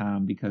right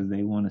time because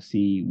they want to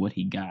see what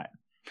he got.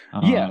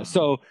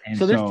 So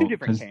there's two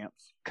different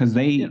camps. Because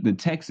the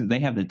Texans, they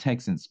have the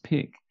Texans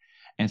pick,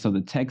 and so the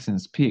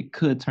Texans pick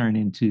could turn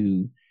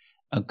into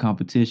a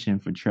competition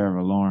for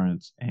Trevor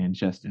Lawrence and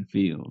Justin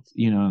Fields.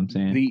 You know what I'm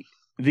saying?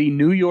 The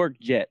New York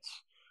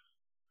Jets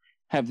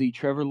have the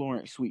Trevor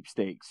Lawrence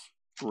sweepstakes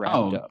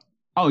wrapped up.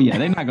 Oh yeah,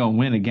 they're not gonna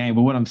win a game.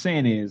 But what I'm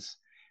saying is,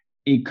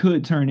 it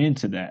could turn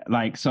into that.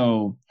 Like,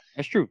 so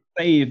that's true.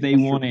 Say if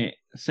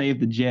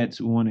the Jets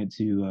wanted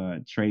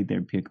to trade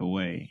their pick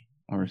away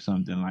or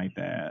something like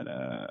that,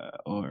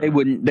 or they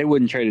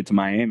wouldn't trade it to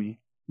Miami.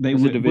 They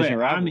would. Division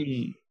rival.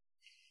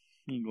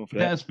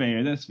 That's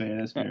fair.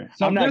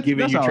 So I'm not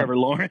giving you Trevor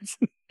Lawrence.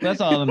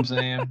 That's all I'm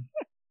saying.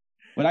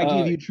 Would I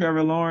give you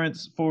Trevor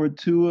Lawrence for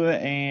Tua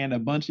and a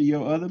bunch of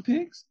your other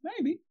picks?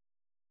 Maybe.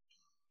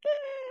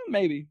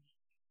 Maybe.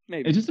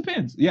 It just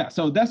depends. Yeah.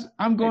 So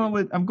I'm going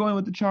with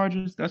the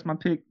Chargers. That's my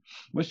pick.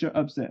 What's your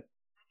upset?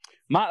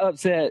 My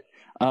upset,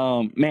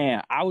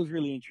 man, I was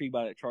really intrigued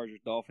by that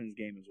Chargers-Dolphins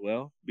game as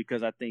well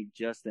because I think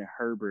Justin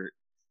Herbert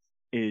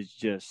is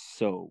just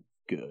so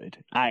good.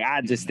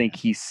 I just think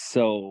he's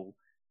so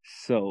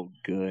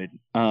good.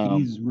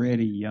 He's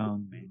ready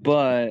young, man.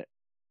 But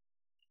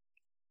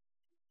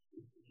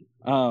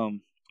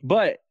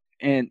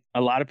and a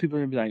lot of people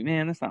are gonna be like,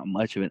 man, that's not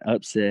much of an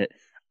upset.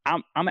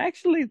 I'm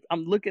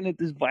looking at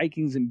this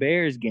Vikings and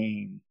Bears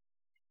game,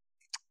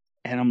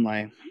 and I'm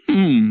like,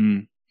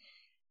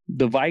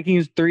 the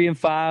Vikings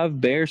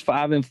 3-5, Bears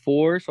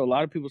 5-4. So a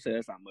lot of people say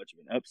that's not much of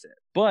an upset,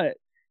 but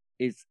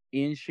it's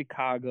in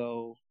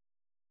Chicago.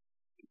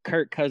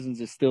 Kirk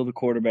Cousins is still the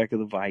quarterback of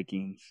the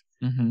Vikings.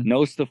 Mm-hmm.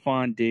 No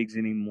Stephon Diggs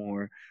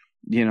anymore.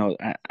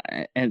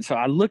 And so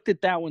I looked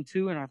at that one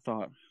too, and I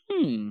thought,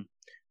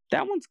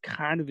 that one's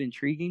kind of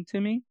intriguing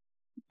to me,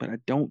 but I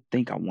don't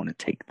think I want to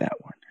take that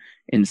one.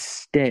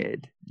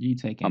 Instead, you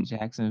taking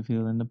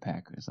Jacksonville and the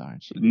Packers,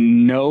 aren't you?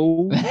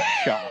 No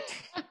shot.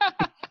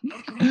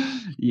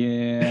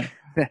 Yeah.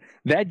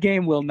 That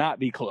game will not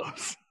be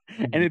close.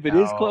 And if it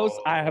is close,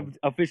 I have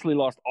officially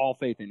lost all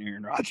faith in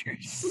Aaron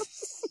Rodgers.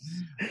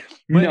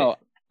 No,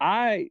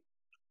 I'm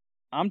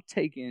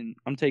taking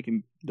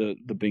the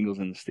Bengals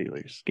and the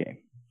Steelers game.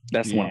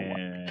 That's one I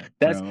want.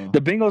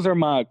 The Bengals are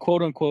my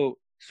quote unquote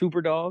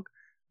super dog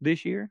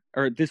this year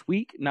or this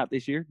week, not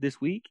this year,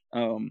 this week.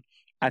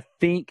 I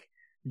think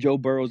Joe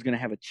Burrow is going to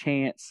have a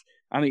chance.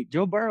 I mean,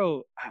 Joe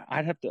Burrow,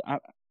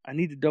 I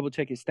need to double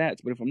check his stats,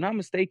 but if I'm not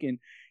mistaken,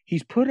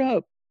 he's put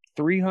up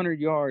 300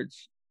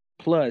 yards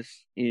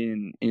plus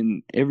in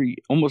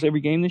almost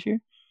every game this year.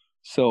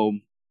 So,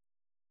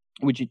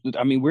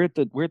 we're at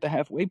the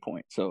halfway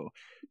point. So,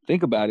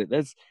 think about it.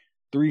 That's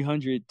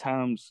 300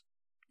 times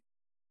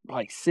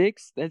like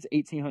 6. That's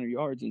 1,800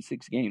 yards in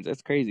 6 games.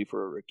 That's crazy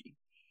for a rookie.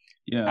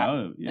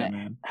 Yeah,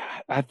 man.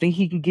 I think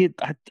he can get.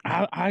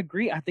 I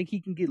agree. I think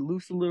he can get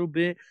loose a little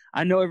bit.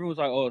 I know everyone's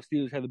like, "Oh,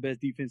 Steelers have the best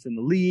defense in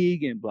the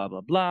league," and blah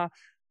blah blah.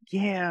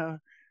 Yeah,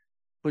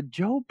 but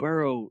Joe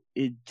Burrow,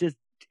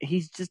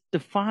 he's just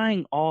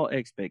defying all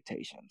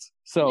expectations.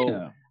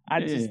 So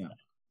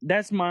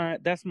that's my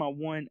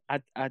one.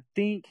 I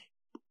think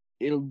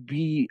I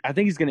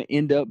think it's going to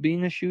end up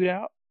being a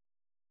shootout.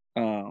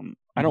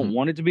 I don't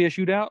want it to be a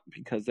shootout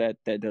because that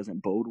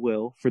doesn't bode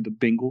well for the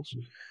Bengals.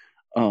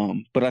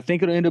 But I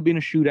think it'll end up being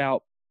a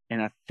shootout,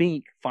 and I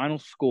think final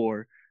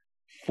score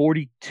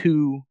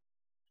 42-40.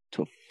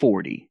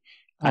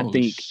 I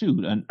think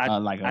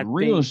a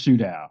real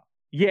shootout.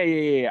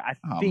 Yeah. I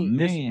think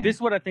this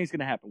is what I think is going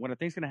to happen. What I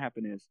think is going to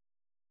happen is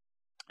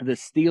the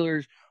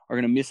Steelers are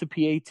going to miss a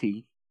PAT,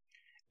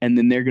 and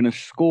then they're going to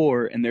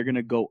score, and they're going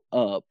to go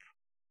up.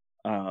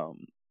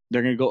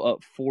 They're going to go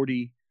up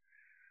 40-35,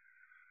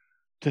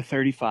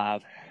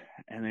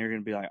 and they're going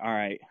to be like, all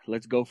right,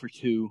 let's go for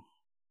 2.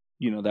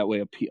 That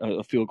way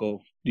a field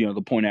goal,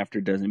 the point after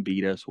doesn't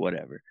beat us,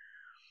 whatever.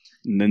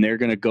 And then they're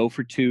going to go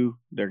for 2.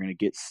 They're going to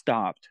get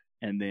stopped.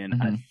 And then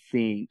I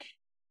think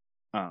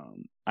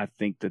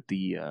that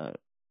the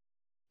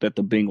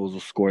Bengals will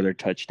score their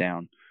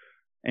touchdown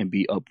and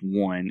be up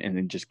 1 and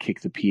then just kick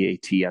the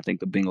PAT. I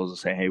think the Bengals will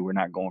say, hey, we're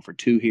not going for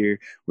 2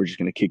 here. We're just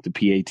going to kick the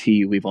PAT.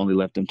 We've only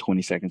left them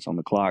 20 seconds on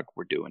the clock.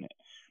 We're doing it.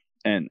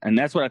 And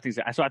that's what I think.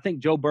 So I think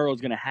Joe Burrow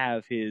is going to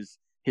have his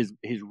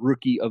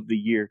rookie of the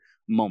year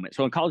moment.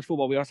 So in college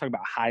football, we always talk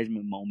about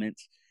Heisman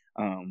moments.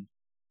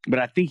 But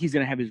I think he's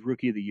going to have his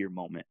rookie of the year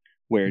moment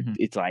where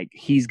it's like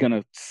he's going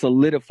to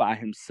solidify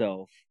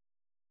himself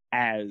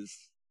as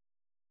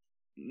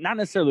not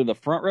necessarily the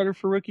front runner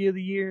for rookie of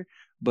the year,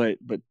 but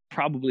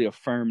probably a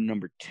firm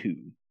number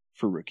 2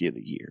 for rookie of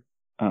the year.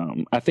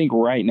 I think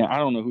right now, I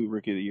don't know who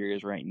rookie of the year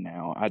is right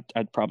now.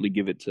 I'd probably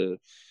give it to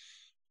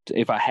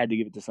if I had to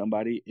give it to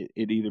somebody,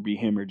 it'd either be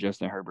him or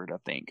Justin Herbert, I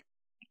think.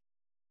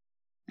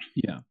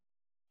 Yeah.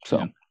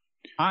 So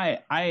yeah.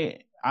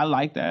 I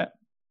like that.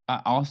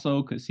 I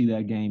also could see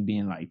that game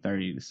being like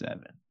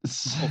 30-7.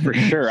 Oh, for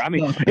sure. I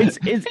mean,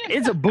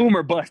 it's a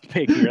boomer bust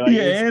pick here. Like,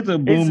 it's a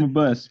boomer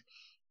bust.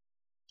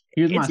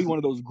 It's one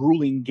of those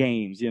grueling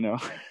games,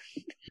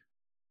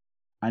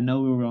 I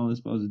know we were only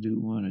supposed to do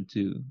 1 or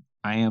 2.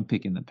 I am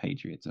picking the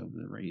Patriots over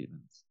the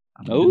Ravens.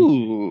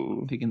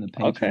 I'm picking the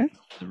Patriots over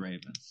the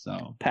Ravens.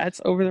 So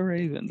Pats over the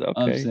Ravens.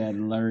 Okay. Upset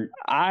alert.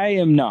 I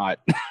am not.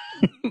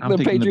 I'm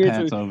picking the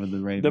Pats over the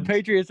Ravens. The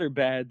Patriots are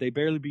bad. They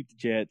barely beat the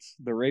Jets.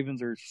 The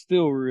Ravens are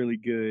still really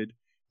good.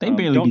 They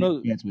barely beat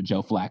the Jets with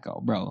Joe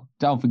Flacco, bro.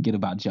 Don't forget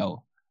about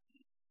Joe.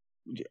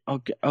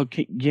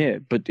 Okay, yeah,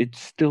 but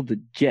it's still the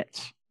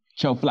Jets.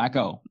 Joe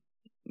Flacco.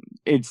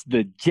 It's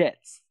the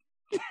Jets.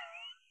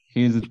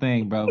 Here's the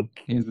thing, bro.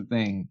 Here's the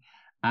thing.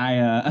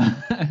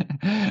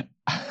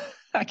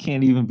 I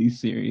can't even be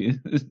serious.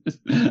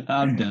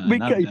 I'm done.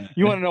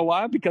 You want to know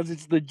why? Because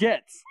it's the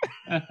Jets.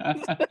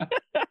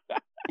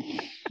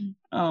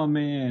 Oh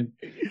man.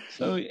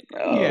 So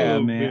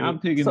man. I'm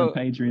picking the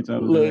Patriots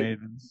over the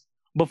Ravens.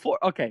 This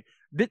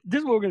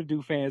is what we're gonna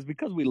do, fans,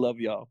 because we love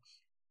y'all.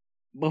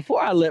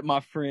 Before I let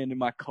my friend and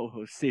my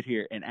co-host sit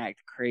here and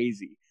act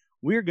crazy,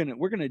 we're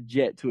gonna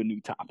jet to a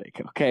new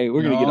topic. Okay,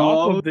 we're gonna get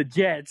off of the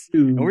Jets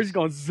and we're just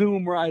gonna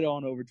zoom right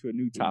on over to a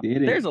new topic.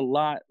 There's a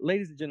lot,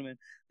 ladies and gentlemen.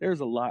 There's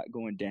a lot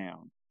going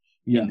down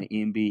in the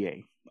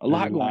NBA. A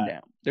lot going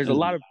down. There's a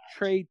lot of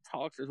trade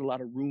talks. There's a lot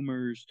of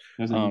rumors.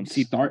 There's a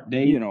start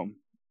date.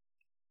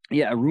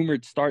 A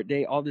rumored start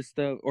date. All this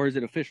stuff, or is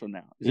it official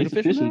now? It's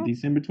official now?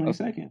 December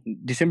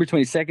 22nd. December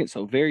 22nd.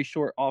 So very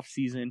short off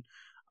season.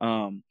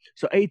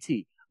 So AT,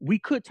 we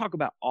could talk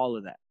about all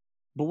of that,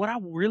 but what I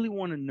really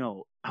want to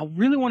know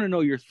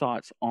your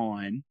thoughts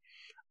on,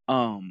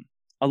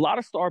 a lot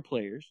of star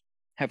players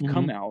have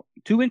come out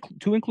to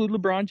include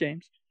LeBron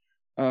James,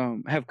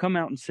 have come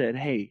out and said,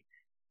 hey,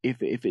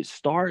 if it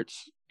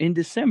starts in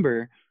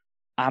December,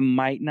 I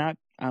might not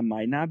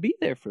be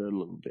there for a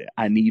little bit.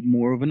 I need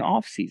more of an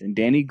off season.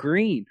 Danny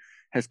Green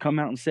has come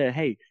out and said,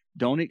 hey,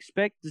 don't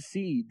expect to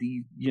see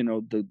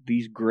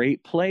these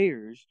great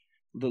players,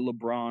 the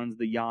LeBrons,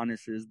 the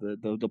Giannis's,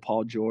 the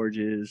Paul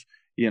Georges,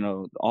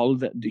 all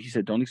of that. He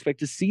said, don't expect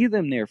to see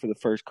them there for the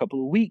first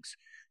couple of weeks,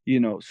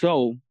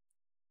 So,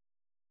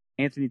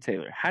 Anthony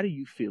Taylor, how do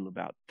you feel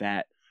about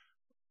that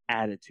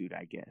attitude,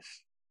 I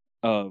guess,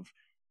 of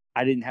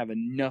I didn't have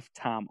enough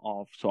time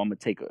off, so I'm going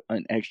to take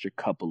an extra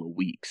couple of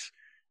weeks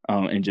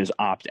and just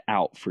opt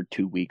out for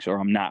 2 weeks, or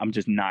I'm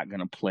just not going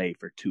to play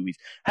for 2 weeks.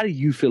 How do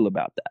you feel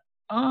about that?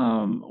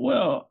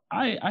 Well,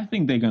 I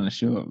think they're going to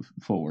show up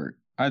for work.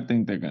 I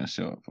think they're going to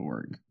show up for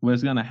work.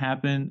 What's going to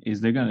happen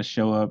is they're going to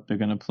show up. They're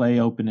going to play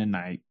opening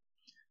night.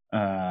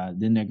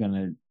 Then they're going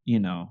to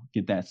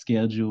get that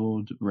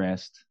scheduled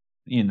rest,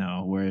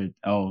 where is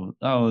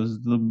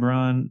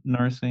LeBron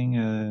nursing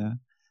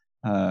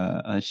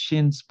a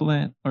shin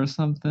splint or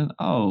something?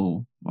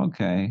 Oh,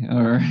 okay.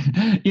 Or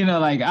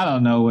like I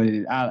don't know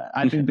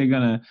I think they're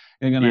gonna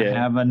Yeah.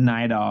 have a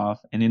night off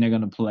and then they're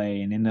gonna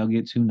play and then they'll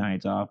get 2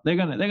 nights off. They're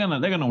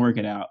gonna work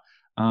it out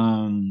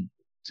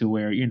to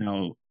where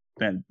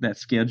that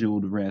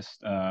scheduled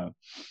rest.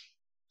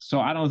 So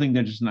I don't think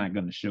they're just not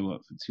gonna show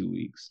up for 2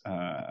 weeks.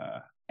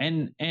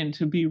 And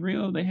to be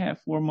real, they had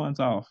 4 months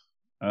off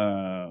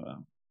uh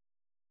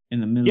in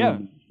the middle of Yeah.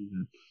 the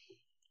season. Yeah.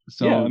 I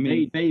So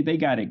mean, they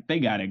got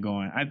it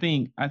going. I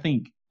think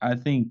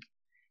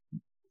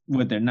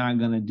what they're not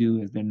gonna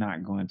do is they're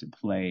not going to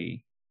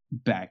play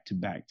back to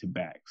back to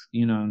backs.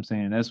 You know what I'm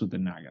saying? That's what they're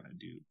not gonna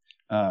do.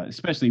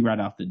 Especially right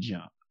off the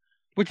jump.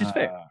 which is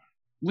fair.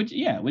 Which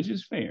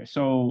is fair.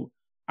 So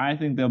I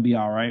think they'll be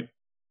all right.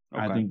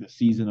 I Okay. think the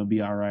season will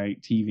be all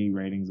right. TV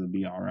ratings will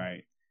be all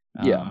right.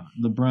 Yeah.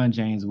 LeBron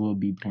James will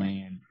be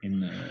playing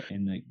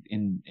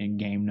in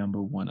game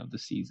number 1 of the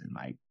season.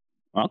 Like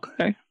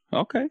Okay.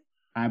 Okay.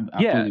 I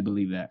Yeah. fully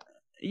believe that.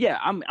 Yeah.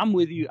 I'm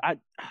with you.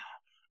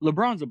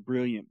 LeBron's a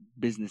brilliant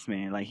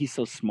businessman. Like, he's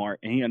so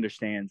smart and he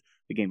understands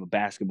the game of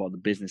basketball, the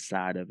business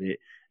side of it,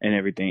 and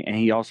everything. And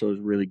he also is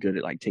really good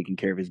at like taking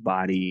care of his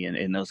body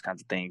and those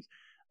kinds of things.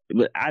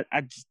 But I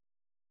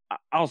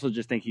also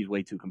just think he's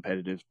way too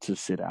competitive to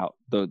sit out.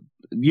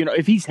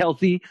 If he's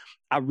healthy,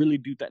 I really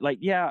do that. Like,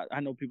 yeah, I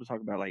know people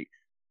talk about like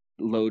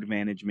load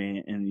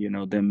management and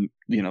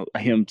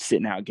him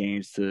sitting out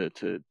games to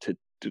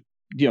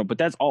but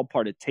that's all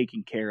part of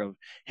taking care of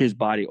his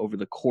body over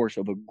the course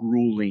of a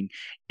grueling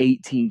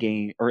 18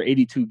 game or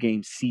 82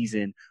 game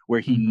season where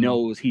he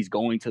knows he's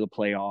going to the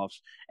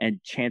playoffs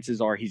and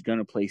chances are he's going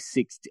to play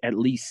at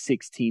least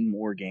 16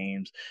 more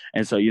games.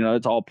 And so,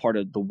 it's all part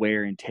of the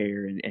wear and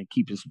tear and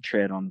keeping some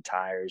tread on the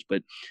tires.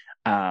 But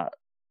I'd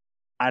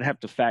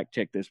have to fact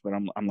check this, but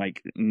I'm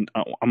like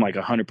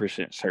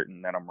 100%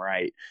 certain that I'm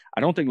right.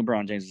 I don't think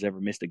LeBron James has ever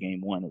missed a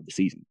game 1 of the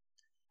season.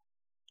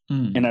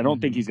 And I don't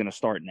think he's going to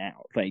start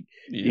now. Like,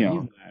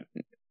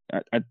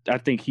 I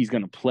think he's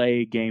going to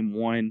play game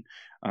 1.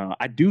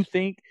 I do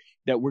think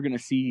that we're going to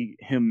see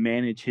him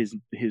manage his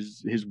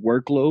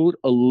workload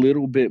a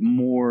little bit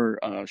more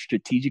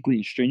strategically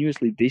and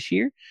strenuously this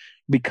year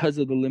because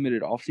of the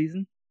limited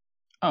offseason.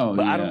 Oh,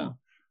 but yeah.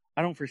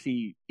 I don't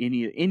foresee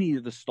any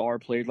of the star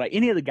players, like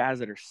any of the guys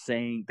that are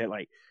saying that,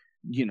 like,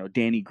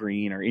 Danny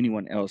Green or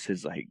anyone else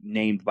is like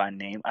named by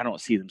name. I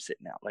don't see them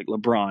sitting out. Like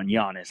LeBron,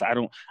 Giannis. I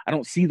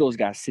don't see those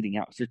guys sitting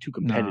out because they're too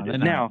competitive. They're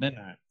not.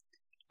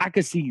 I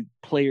could see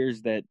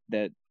players that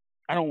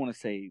I don't want to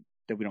say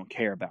that we don't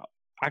care about.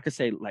 I could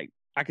see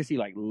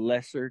like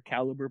lesser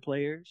caliber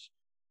players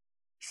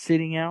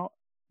sitting out,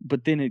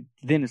 but then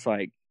it's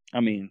like, I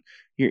mean,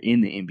 you're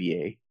in the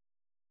NBA,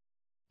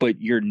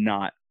 but you're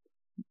not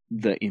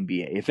the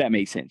NBA, if that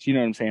makes sense. You know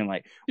what I'm saying?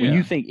 Like, when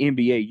you think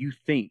NBA, you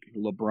think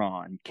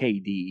LeBron,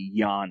 KD,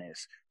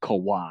 Giannis,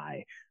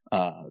 Kawhi,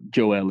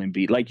 Joel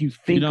Embiid. Like, you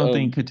don't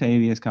think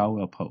Kentavious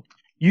Caldwell-Pope.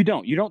 You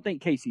don't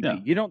think KCP. Yeah.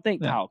 You don't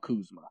think Kyle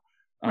Kuzma.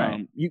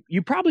 Right.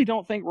 You probably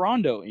don't think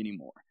Rondo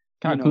anymore.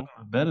 Kyle Kuzma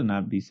better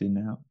not be sitting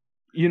out.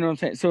 You know what I'm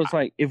saying? So it's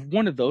like, if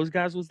one of those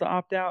guys was to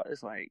opt out,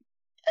 it's like,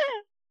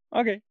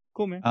 okay,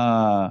 cool, man.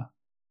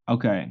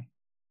 Okay.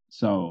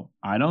 So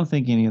I don't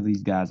think any of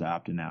these guys are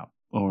opting out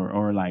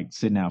or like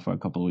sitting out for a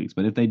couple of weeks.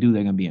 But if they do,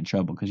 they're gonna be in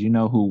trouble because you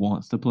know who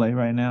wants to play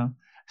right now?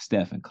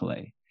 Steph and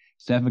Clay.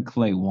 Steph and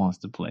Clay wants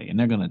to play, and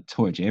they're gonna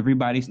torch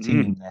everybody's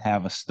team to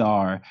have a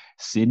star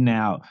sitting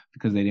out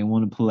because they didn't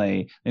want to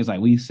play. It's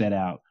like, we set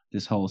out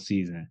this whole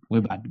season. We're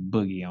about to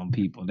boogie on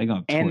people. They're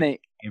gonna torch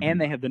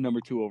and they have the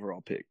number 2 overall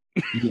pick.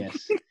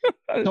 Yes.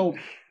 So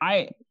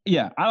I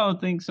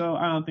don't think so.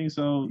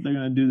 They're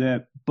gonna do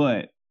that.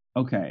 But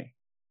okay.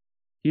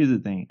 Here's the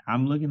thing.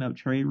 I'm looking up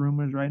trade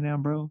rumors right now,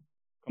 bro.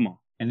 Come on.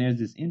 And there's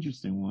this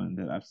interesting one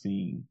that I've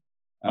seen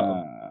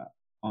on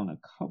a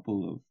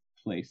couple of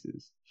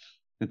places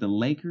that the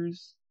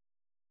Lakers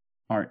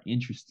are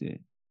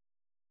interested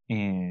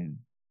in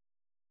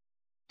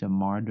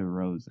DeMar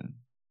DeRozan.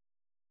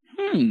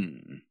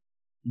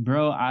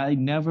 Bro, I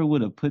never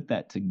would have put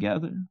that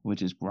together,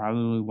 which is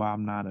probably why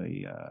I'm not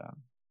a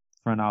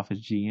front office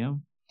GM.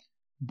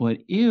 But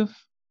if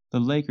the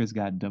Lakers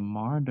got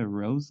DeMar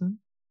DeRozan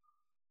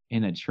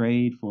in a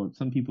trade for,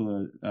 some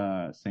people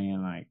are saying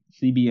like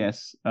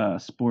CBS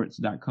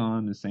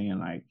sports.com is saying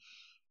like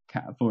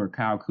for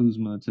Kyle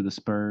Kuzma to the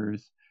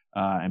Spurs,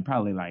 and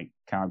probably like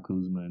Kyle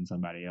Kuzma and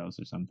somebody else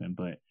or something.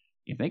 But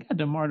if they got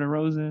DeMar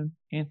DeRozan,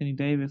 Anthony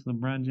Davis,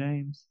 LeBron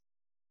James,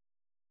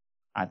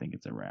 I think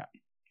it's a wrap.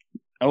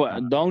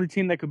 The only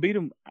team that could beat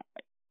them,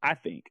 I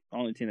think,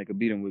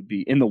 would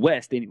be, in the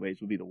West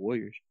anyways, would be the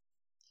Warriors.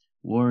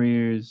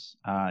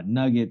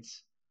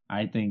 Nuggets.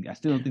 I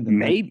still think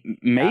the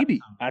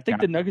maybe. I think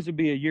the Nuggets would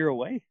be a year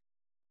away.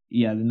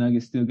 Yeah, the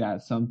Nuggets still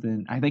got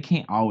something. They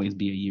can't always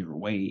be a year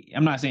away.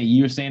 I'm not saying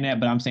you're saying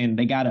that, but I'm saying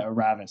they got to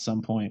arrive at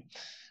some point.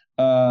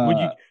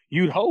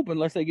 You'd hope,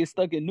 unless they get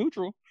stuck in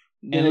neutral.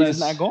 then it's just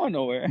not going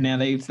nowhere. Now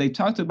they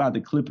talked about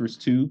the Clippers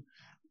too,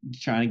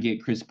 trying to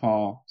get Chris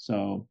Paul.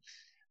 So,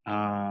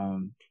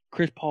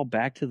 Chris Paul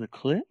back to the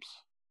Clips.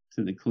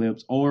 To the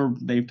Clips, or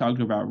they've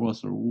talked about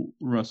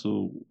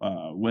Russell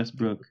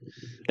Westbrook.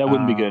 That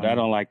wouldn't be good. I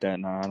don't like that.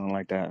 No, I don't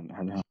like that.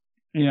 I don't.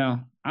 Yeah,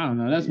 I don't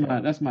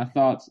know. That's my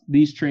thoughts.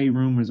 These trade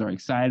rumors are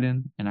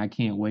exciting, and I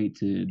can't wait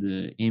to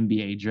the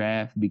NBA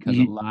draft because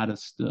a lot of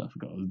stuff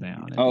goes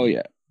down. Oh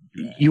yeah.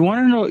 You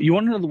want to know? You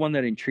want to know the one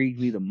that intrigued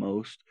me the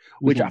most,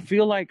 which I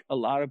feel like a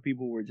lot of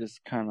people were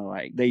just kind of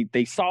like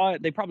they saw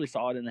it. They probably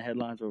saw it in the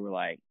headlines where we're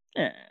like,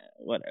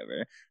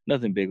 whatever,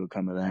 nothing big will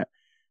come of that.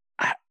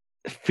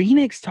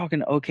 Phoenix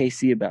talking to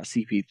OKC about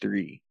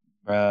CP3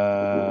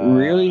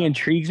 really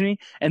intrigues me,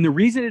 and the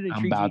reason it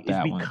intrigues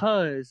me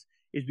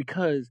is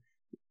because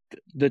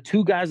the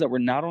two guys that were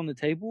not on the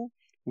table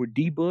were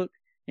D-Book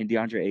and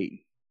DeAndre Ayton.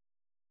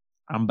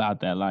 I'm about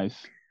that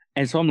life.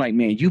 And so I'm like,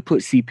 man, you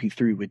put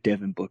CP3 with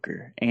Devin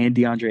Booker and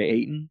DeAndre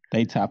Ayton.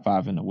 They top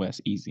 5 in the West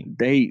easy.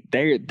 They're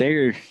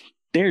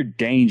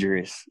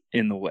dangerous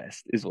in the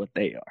West is what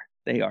they are.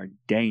 They are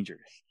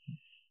dangerous.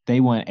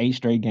 They won 8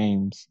 straight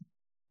games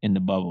in the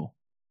bubble.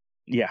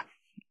 Yeah.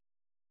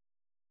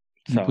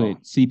 You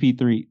put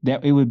CP3,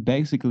 that it would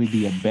basically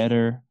be a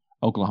better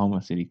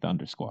Oklahoma City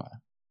Thunder squad.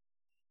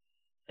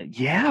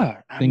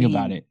 Yeah. Think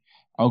about it.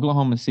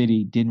 Oklahoma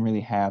City didn't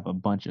really have a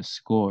bunch of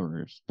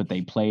scorers, but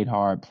they played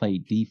hard,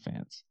 played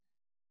defense.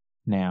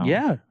 Now,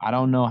 I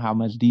don't know how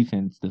much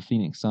defense the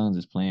Phoenix Suns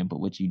is playing,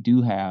 but what you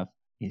do have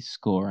is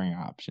scoring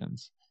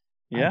options.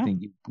 Yeah. I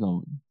think you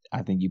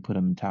put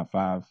them in top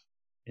 5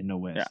 in the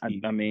West. Yeah,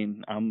 I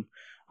mean, I'm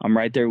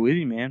right there with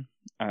you, man.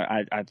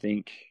 I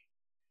think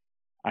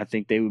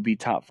they would be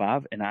top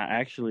 5, and I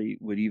actually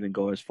would even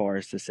go as far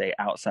as to say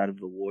outside of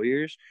the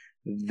Warriors,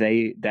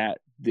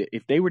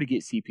 if they were to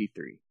get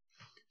CP3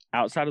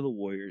 outside of the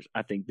Warriors,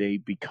 I think they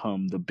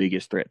become the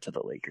biggest threat to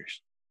the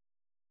Lakers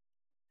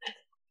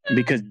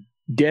because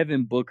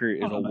Devin Booker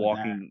is a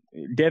walking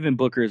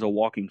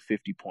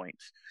 50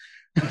 points.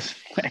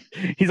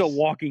 He's a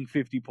walking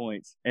 50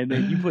 points, and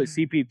then you put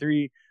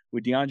CP3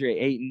 with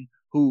DeAndre Ayton,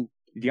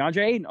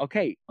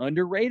 okay,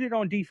 underrated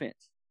on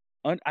defense.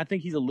 I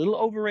think he's a little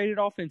overrated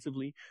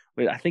offensively,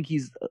 but I think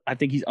he's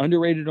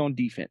underrated on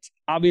defense.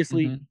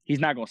 Obviously, he's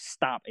not going to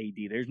stop AD.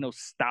 There's no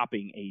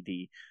stopping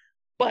AD.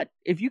 But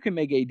if you can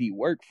make AD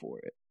work for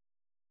it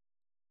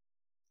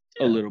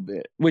a little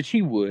bit, which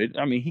he would,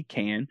 I mean, he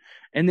can.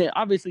 And then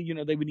obviously,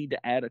 they would need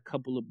to add a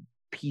couple of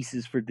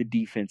pieces for the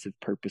defensive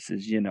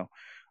purposes,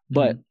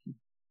 But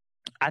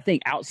I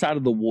think outside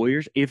of the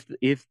Warriors, if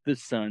the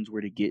Suns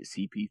were to get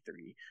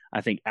CP3, I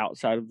think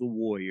outside of the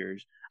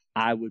Warriors,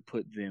 I would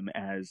put them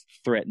as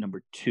threat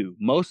number 2,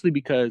 mostly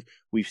because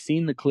we've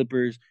seen the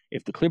Clippers.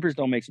 If the Clippers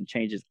don't make some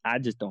changes, I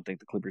just don't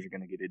think the Clippers are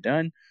going to get it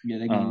done. Yeah,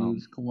 they're going to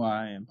lose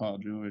Kawhi and Paul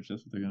George.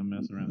 That's what they're going to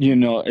mess around.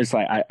 It's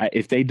like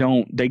if they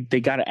don't, they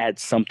got to add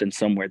something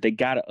somewhere. They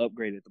got to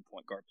upgrade at the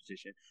point guard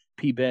position.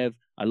 P-Bev,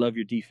 I love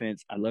your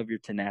defense. I love your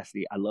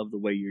tenacity. I love the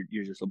way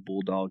you're just a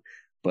bulldog.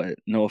 But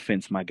no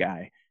offense, my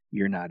guy,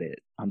 you're not it.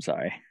 I'm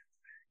sorry.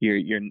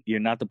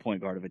 You're not the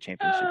point guard of a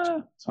championship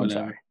team. I'm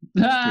sorry.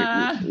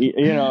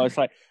 It's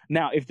like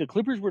now if the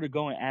Clippers were to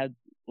go and add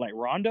like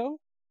Rondo,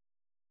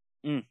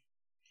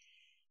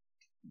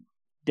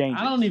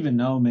 dangerous. I don't even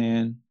know,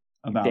 man,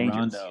 about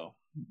Rondo.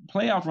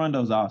 Playoff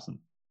Rondo's awesome.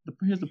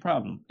 Here's the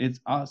problem.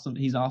 It's awesome.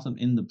 He's awesome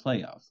in the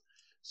playoffs.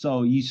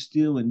 So you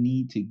still would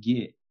need to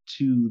get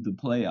to the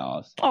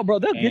playoffs. Oh, bro,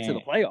 they'll get to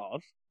the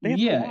playoffs.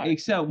 Yeah,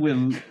 except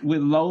with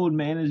load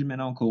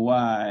management on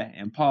Kawhi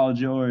and Paul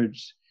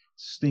George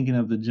stinking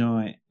up the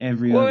joint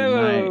every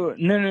other night.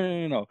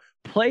 No.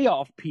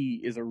 Playoff P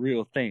is a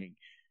real thing.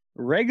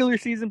 Regular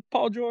season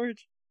Paul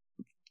George,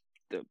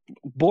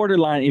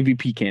 borderline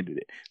MVP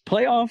candidate.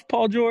 Playoff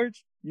Paul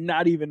George,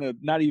 not even a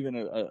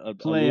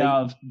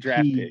playoff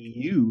draft pick.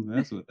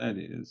 That's what that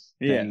is.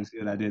 Yeah, he's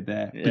good. I did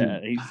that. Yeah,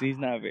 he's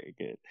not very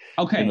good.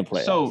 Okay, in the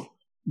playoffs.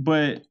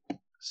 But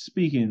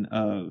speaking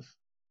of.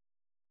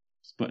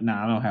 But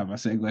I don't have a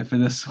segue for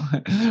this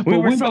one. We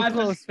were so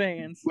close,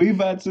 fans. We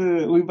about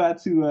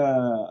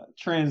to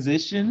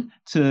transition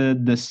to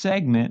the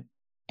segment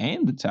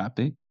and the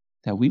topic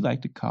that we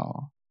like to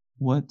call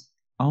 "What's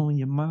on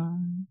Your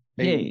Mind."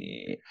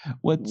 Hey. Yeah,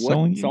 what's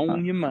on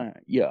your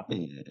mind? Yeah.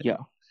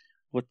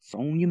 What's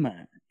on your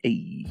mind?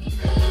 Hey.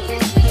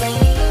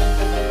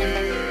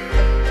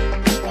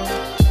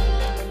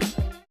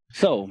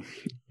 So,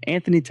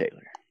 Anthony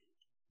Taylor.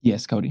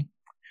 Yes, Cody.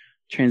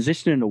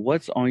 Transitioning to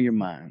what's on your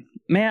mind.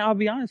 Man, I'll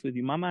be honest with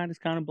you. My mind is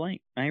kind of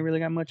blank. I ain't really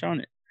got much on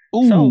it.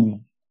 Ooh.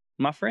 So,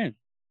 my friend,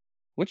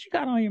 what you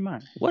got on your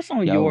mind? What's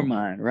on your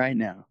mind right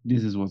now?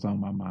 This is what's on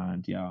my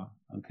mind, y'all.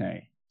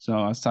 Okay. So,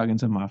 I was talking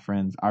to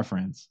our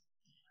friends,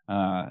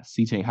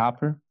 CJ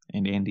Hopper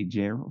and Andy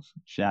Gerald.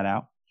 Shout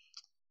out.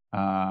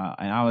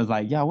 And I was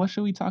like, yeah, what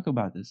should we talk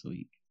about this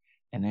week?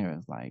 And they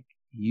was like,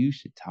 you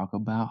should talk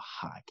about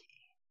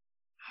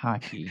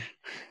hockey.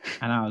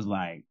 And I was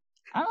like,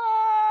 I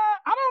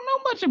don't know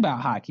much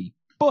about hockey,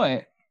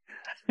 but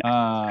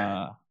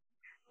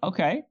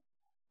okay.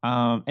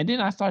 And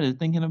then I started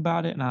thinking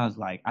about it, and I was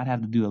like, I'd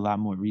have to do a lot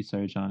more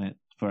research on it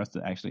for us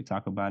to actually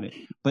talk about it.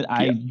 But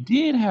I Yeah.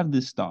 did have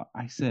this thought.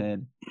 I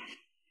said,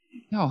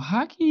 yo,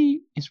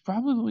 hockey is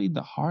probably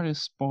the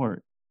hardest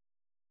sport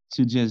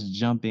to just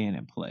jump in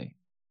and play.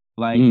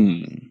 Like,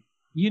 Mm.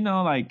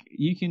 like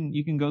you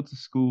can go to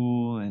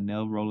school and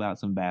they'll roll out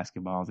some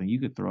basketballs and you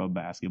could throw a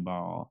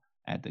basketball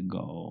at the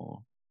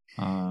goal.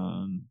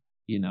 Um,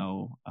 you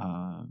know,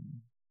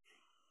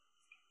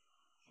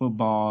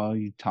 football,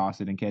 you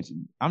toss it and catch it.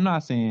 I'm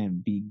not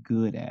saying be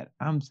good at it.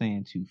 I'm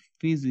saying to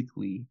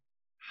physically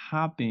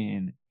hop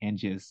in and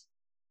just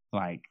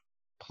like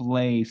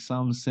play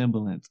some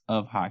semblance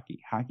of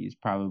hockey. Hockey is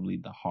probably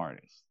the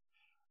hardest.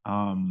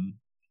 Um,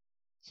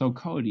 so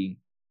Cody,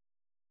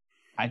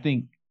 I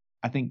think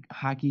I think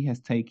hockey has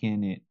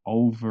taken it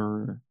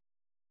over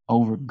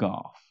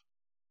golf.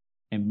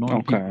 And more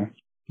Okay.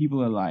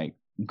 people are like,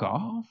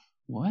 golf?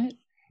 What?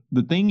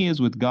 The thing is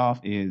with golf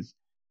is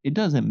it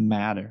doesn't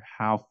matter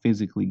how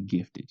physically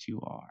gifted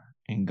you are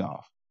in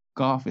golf.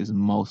 Golf is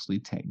mostly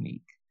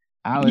technique.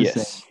 I would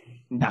say Yes.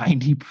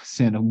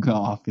 90% of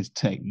golf is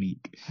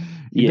technique.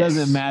 It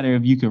doesn't Yes. matter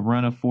if you can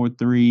run a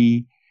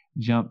 4.3,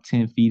 jump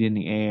 10 feet in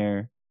the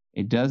air.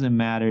 It doesn't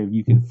matter if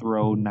you can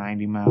throw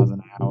 90 miles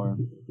an hour.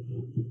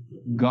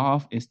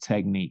 Golf is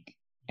technique.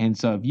 And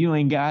so if you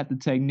ain't got the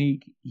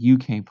technique, you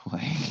can't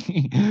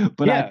play.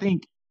 but I Yeah.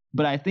 think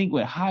but I think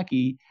with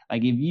hockey,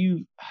 like if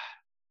you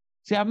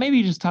see, I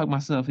maybe just talk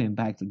myself in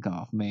back to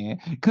golf, man.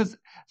 Cause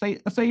say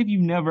if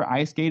you've never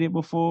ice skated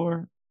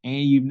before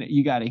and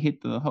you gotta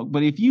hit the hook.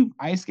 But if you've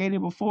ice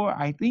skated before,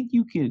 I think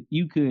you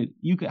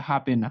could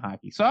hop into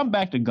hockey. So I'm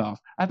back to golf.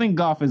 I think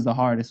golf is the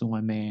hardest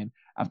one, man.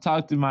 I've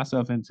talked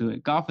myself into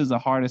it. Golf is the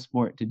hardest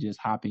sport to just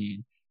hop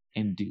in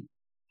and do.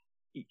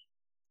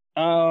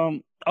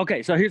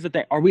 Okay, so here's the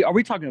thing. Are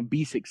we talking to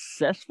be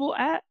successful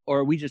at, or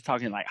are we just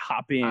talking like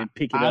hop I, in,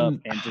 pick it up,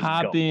 I'm and just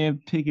hop go? in,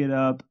 pick it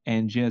up,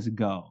 and just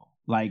go.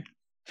 Like,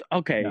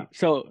 Okay, no.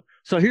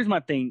 so here's my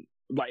thing,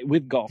 like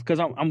with golf, because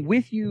I'm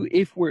with you.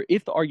 If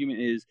the argument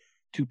is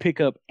to pick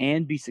up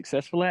and be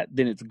successful at,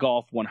 then it's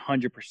golf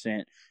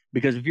 100%.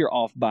 Because if you're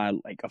off by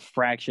like a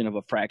fraction of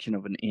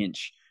an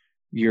inch,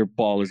 your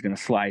ball is gonna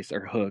slice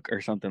or hook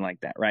or something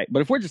like that, right?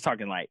 But if we're just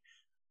talking like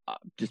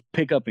just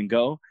pick up and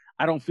go,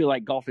 I don't feel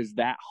like golf is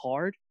that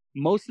hard.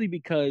 Mostly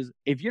because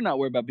if you're not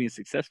worried about being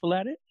successful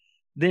at it,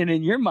 then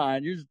in your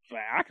mind you're just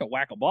like, I can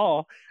whack a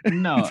ball.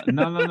 No,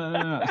 no, no, no,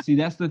 no, no. See,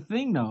 that's the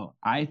thing, though.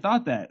 I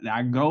thought that.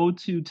 I go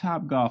to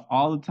Top Golf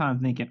all the time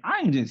thinking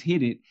I can just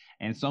hit it.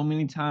 And so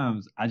many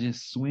times I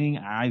just swing,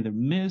 I either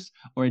miss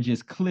or it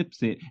just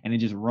clips it and it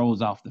just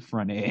rolls off the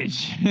front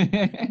edge.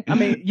 I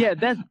mean, yeah,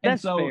 and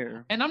that's so,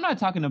 fair. and I'm not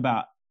talking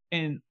about,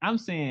 and I'm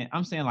saying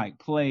like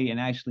play and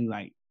actually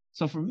like,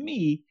 so for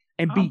me,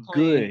 And I'm be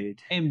playing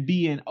good. and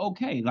being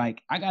okay.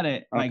 Like I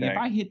gotta, like if Okay.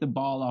 I hit the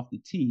ball off the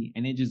tee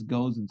and it just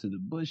goes into the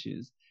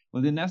bushes,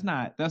 well then that's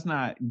not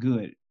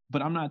good.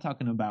 But I'm not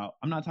talking about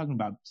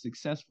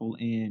successful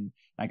in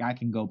like I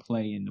can go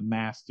play in the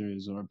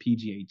Masters or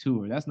PGA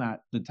Tour. That's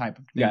not the type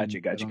of thing Gotcha,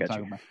 that gotcha, I'm gotcha.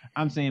 talking about.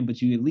 I'm saying,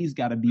 but you at least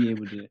got to be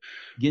able to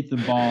get the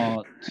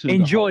ball to the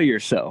Enjoy hole.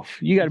 yourself.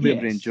 You got to be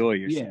able to Yes, enjoy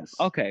yourself. yes.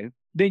 Okay.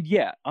 Then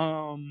yeah,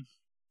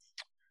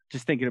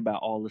 just thinking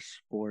about all the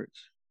sports.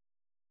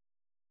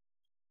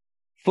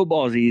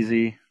 Football is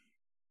easy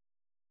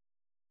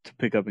to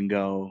pick up and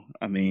go.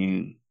 I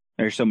mean,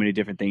 there's so many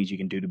different things you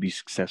can do to be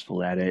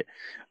successful at it.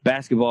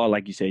 Basketball,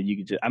 like you said, you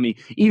could just, I mean,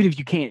 even if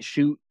you can't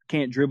shoot,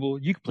 can't dribble,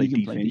 you can play You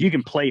can play defense. You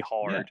can defense. play Yeah,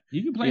 hard,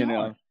 you can play you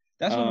hard. know.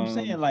 That's what I'm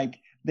saying. Um, Like,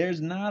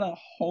 there's not a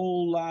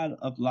whole lot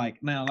of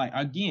like now, like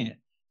again,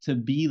 to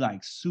be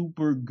like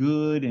super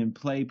good and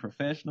play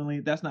professionally.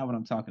 That's not what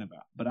I'm talking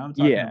about. But I'm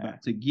talking yeah,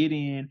 about to get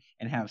in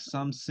and have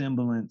some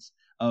semblance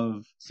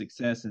of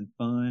success and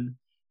fun.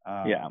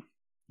 yeah.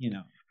 You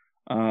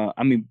know,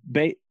 I mean,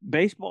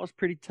 baseball is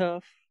pretty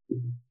tough.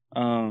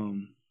 but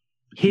you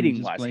Hitting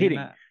just wise, play in hitting,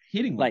 that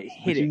hitting like wise.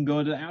 But you can hitting.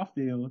 go to the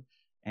outfield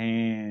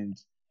and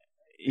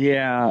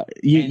Yeah,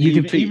 you and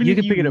you can even you if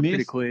can you pick it up pretty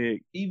miss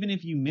quick. even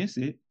if you miss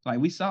it, like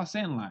we saw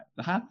Sandlot,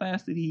 how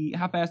fast did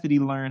he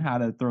learn how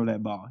to throw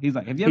that ball? He's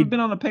like, have you ever He, been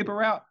on a paper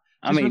route?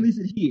 I Just mean, release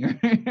it here.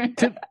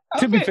 to That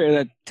was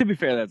it. to be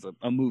fair, that's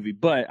a movie.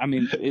 But I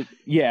mean, it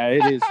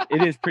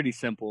is pretty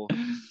simple,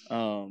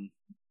 um,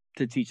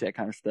 to teach that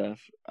kind of stuff.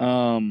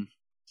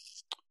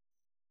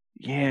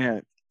 Yeah,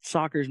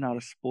 soccer's not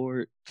a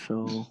sport,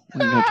 so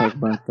we're not gonna talk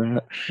about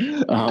that.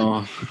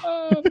 Um,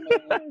 Oh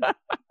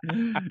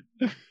man.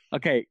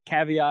 okay,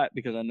 caveat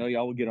because I know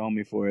y'all will get on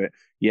me for it.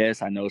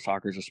 Yes, I know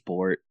soccer's a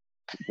sport.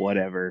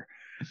 Whatever,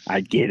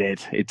 I get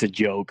it. It's a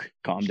joke.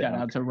 Calm Shout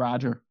down. out to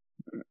Roger.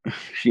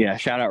 Yeah,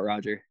 shout out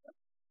Roger.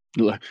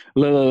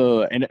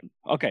 And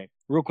okay,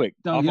 real quick,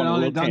 Don't off get on a on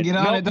little it. Don't get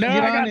tangent. on No, it. no, Don't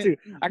get I on got it. to.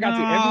 I got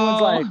to.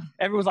 No.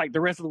 Everyone's like,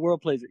 the rest of the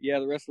world plays it. Yeah,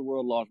 the rest of the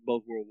world lost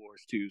both world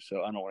wars too,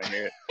 so I don't want to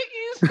hear it.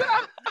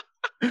 Stop.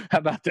 How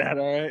about that?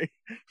 All right,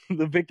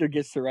 the victor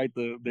gets to write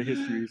the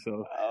history.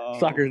 So Oh,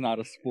 soccer's not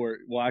a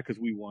sport. Why? Because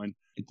we won.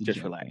 it's a Just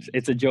joke, relax. man.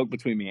 It's a joke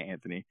between me and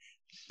Anthony.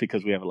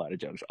 because we have a lot of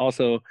jokes.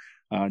 Also,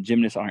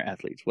 gymnasts aren't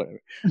athletes,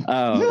 whatever.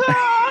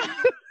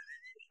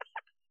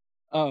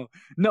 Oh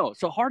no,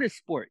 so hardest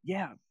sport,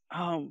 yeah.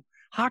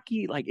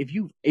 Hockey, like if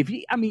you,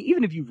 I mean,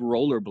 even if you've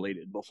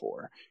rollerbladed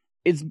before,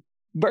 it's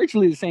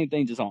virtually the same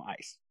thing, just on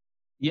ice.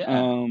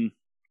 Yeah.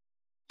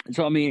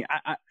 So I mean,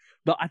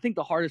 I think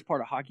the hardest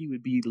part of hockey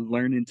would be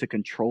learning to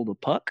control the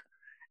puck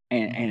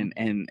and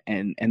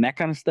that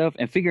kind of stuff,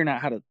 and figuring out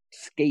how to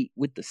skate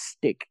with the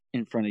stick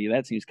in front of you.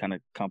 That seems kind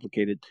of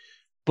complicated.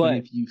 But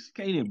if you've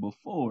skated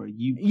before,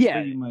 you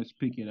pretty much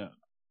pick it up.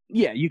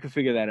 Yeah, you can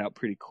figure that out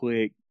pretty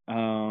quick.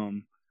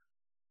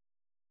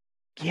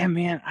 Yeah,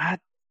 man,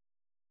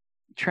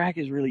 track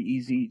is really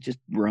easy. Just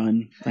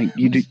run. Like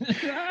you do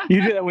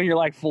that when you're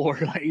like 4.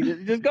 Like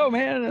just go,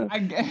 man.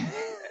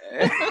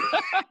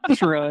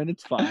 Just run.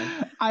 It's fine.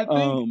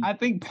 I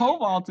think pole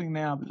vaulting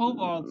now. Pole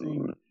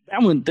vaulting.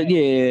 That one,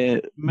 yeah,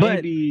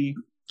 maybe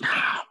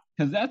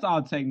because that's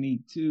all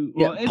technique too.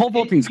 Yeah, well, pole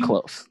vaulting's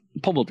close.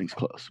 Pole vaulting's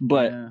close,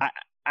 but yeah.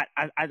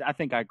 I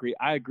think I agree.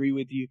 I agree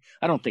with you.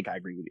 I don't think I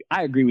agree with you.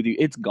 I agree with you.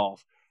 It's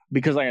golf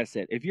because, like I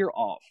said, if you're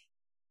off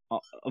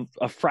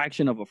a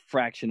fraction of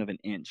an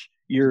inch,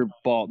 your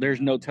ball, there's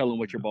no telling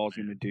what your ball's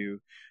going to do.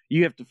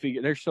 You have to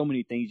figure. There's so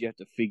many things you have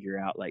to figure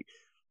out. Like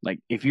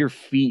if your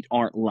feet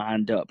aren't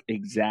lined up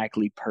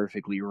exactly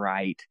perfectly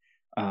right,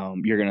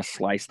 you're going to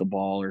slice the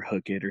ball or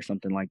hook it or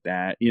something like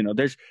that. You know,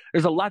 there's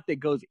a lot that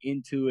goes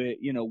into it.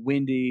 You know,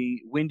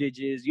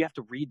 windages. You have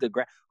to read the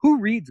grass. Who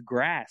reads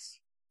grass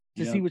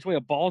to see which way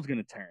a ball's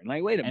going to turn?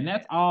 Like, wait a minute.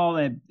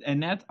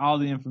 And that's all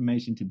the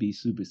information to be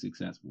super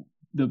successful.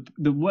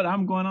 The what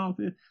I'm going off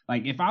is,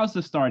 like, if I was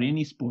to start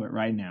any sport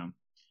right now,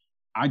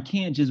 I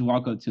can't just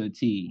walk up to a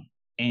tee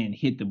and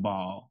hit the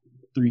ball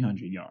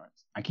 300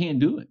 yards. I can't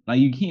do it. Like,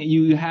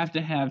 you have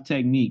to have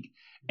technique.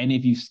 And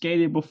if you've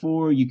skated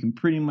before, you can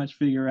pretty much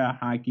figure out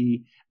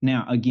hockey.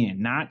 Now,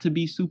 again, not to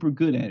be super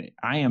good at it.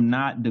 I am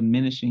not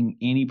diminishing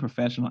any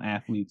professional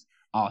athletes'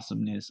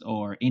 awesomeness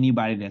or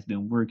anybody that's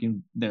been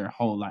working their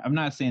whole life. I'm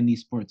not saying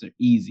these sports are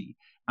easy.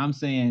 I'm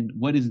saying,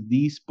 what is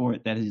the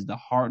sport that is the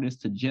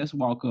hardest to just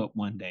walk up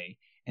one day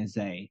and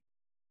say,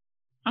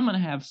 I'm going to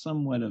have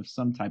somewhat of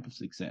some type of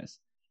success?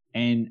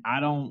 And I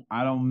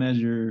don't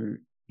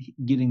measure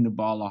getting the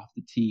ball off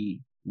the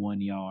tee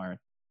 1 yard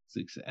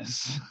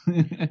success.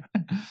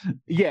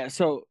 Yeah,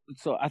 so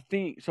I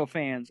think, so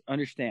fans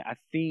understand, I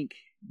think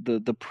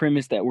the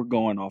premise that we're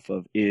going off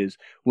of is,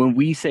 when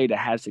we say to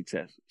have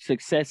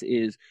success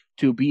is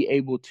to be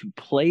able to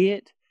play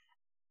it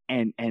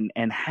and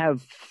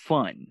have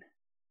fun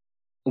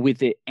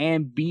with it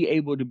and be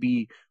able to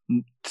be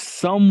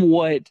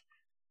somewhat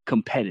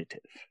competitive,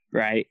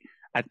 right?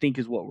 I think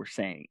is what we're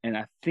saying. And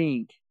I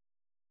think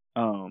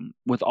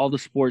with all the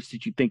sports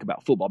that you think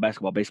about, football,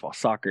 basketball, baseball,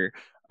 soccer,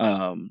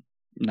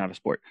 not a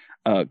sport,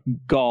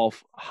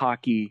 golf,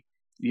 hockey,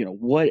 you know,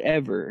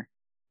 whatever,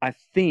 I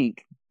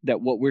think that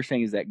what we're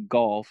saying is that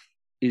golf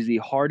is the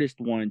hardest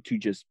one to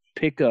just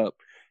pick up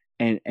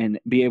and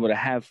be able to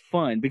have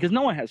fun, because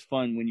no one has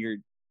fun when you're,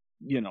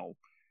 you know,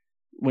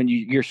 when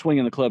you're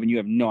swinging the club and you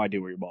have no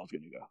idea where your ball's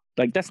going to go.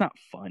 Like, that's not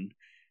fun.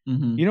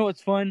 Mm-hmm. You know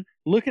what's fun?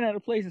 Looking at a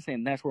place and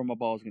saying, that's where my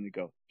ball is going to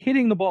go.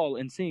 Hitting the ball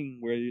and seeing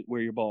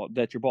where your ball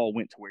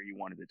went to where you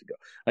wanted it to go.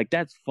 Like,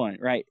 that's fun,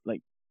 right?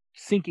 Like,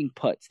 sinking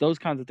putts, those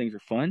kinds of things are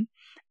fun.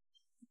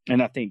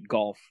 And I think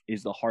golf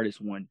is the hardest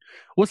one.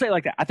 We'll say it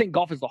like that. I think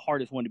golf is the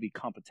hardest one to be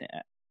competent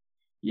at.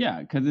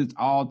 Yeah, because it's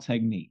all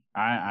technique.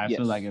 I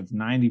feel like it's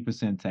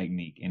 90%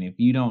 technique. And if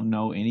you don't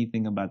know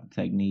anything about the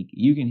technique,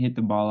 you can hit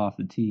the ball off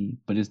the tee,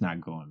 but it's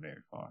not going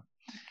very far.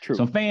 True.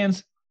 So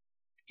fans,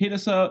 hit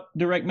us up,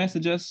 direct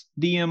message us,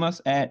 DM us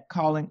at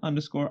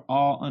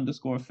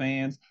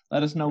calling_all_fans.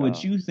 Let us know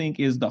what you think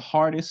is the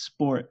hardest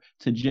sport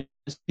to just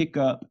pick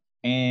up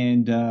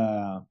and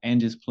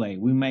just play.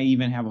 We may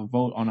even have a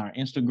vote on our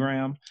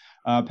Instagram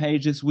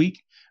page this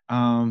week.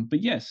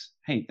 But yes,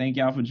 hey, thank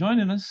y'all for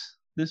joining us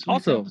this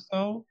week's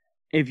episode.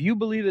 If you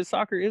believe that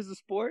soccer is a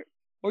sport,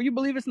 or you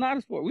believe it's not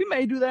a sport, we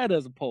may do that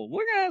as a poll.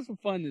 We're gonna have some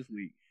fun this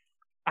week.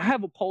 I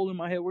have a poll in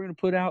my head we're gonna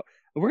put out.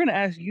 We're gonna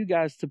ask you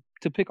guys to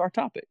pick our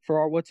topic for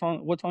our what's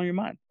on your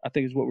mind. I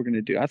think is what we're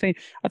gonna do. I think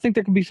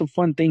there can be some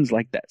fun things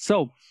like that.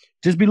 So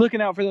just be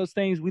looking out for those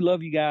things. We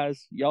love you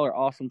guys. Y'all are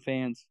awesome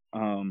fans.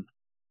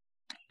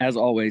 As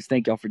always,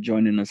 thank y'all for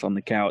joining us on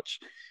the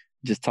couch,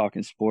 just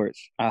talking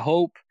sports. I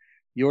hope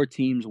your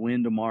teams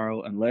win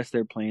tomorrow, unless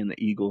they're playing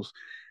the Eagles,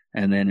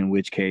 and then in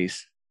which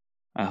case,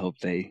 I hope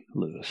they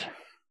lose.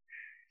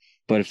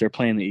 But if they're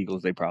playing the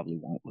Eagles, they probably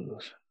won't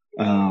lose.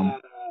 I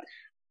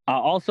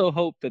also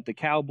hope that the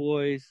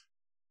Cowboys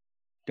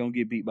don't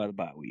get beat by the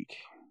bye week.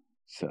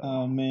 So,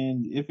 oh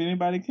man, if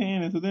anybody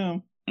can, it's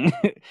them.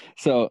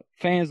 So,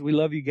 fans, we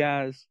love you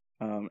guys.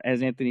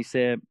 As Anthony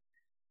said,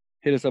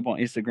 hit us up on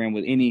Instagram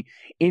with any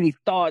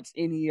thoughts,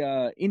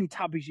 any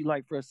topics you'd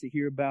like for us to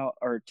hear about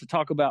or to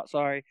talk about.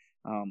 Sorry.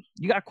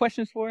 You got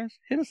questions for us?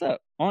 Hit us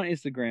up on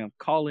Instagram,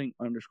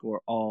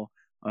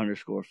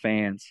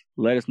 calling_all_fans.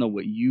 Let us know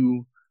what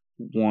you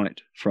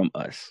want from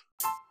us.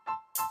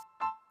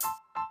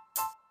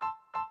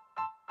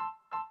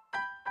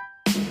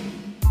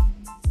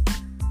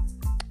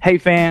 Hey,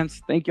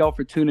 fans, thank y'all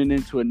for tuning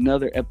in to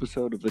another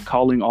episode of the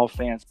Calling All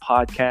Fans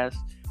podcast.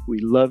 We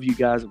love you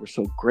guys. We're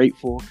so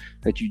grateful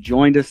that you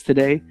joined us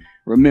today.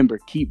 Remember,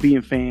 keep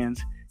being fans,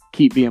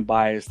 keep being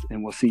biased,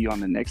 and we'll see you on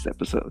the next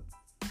episode.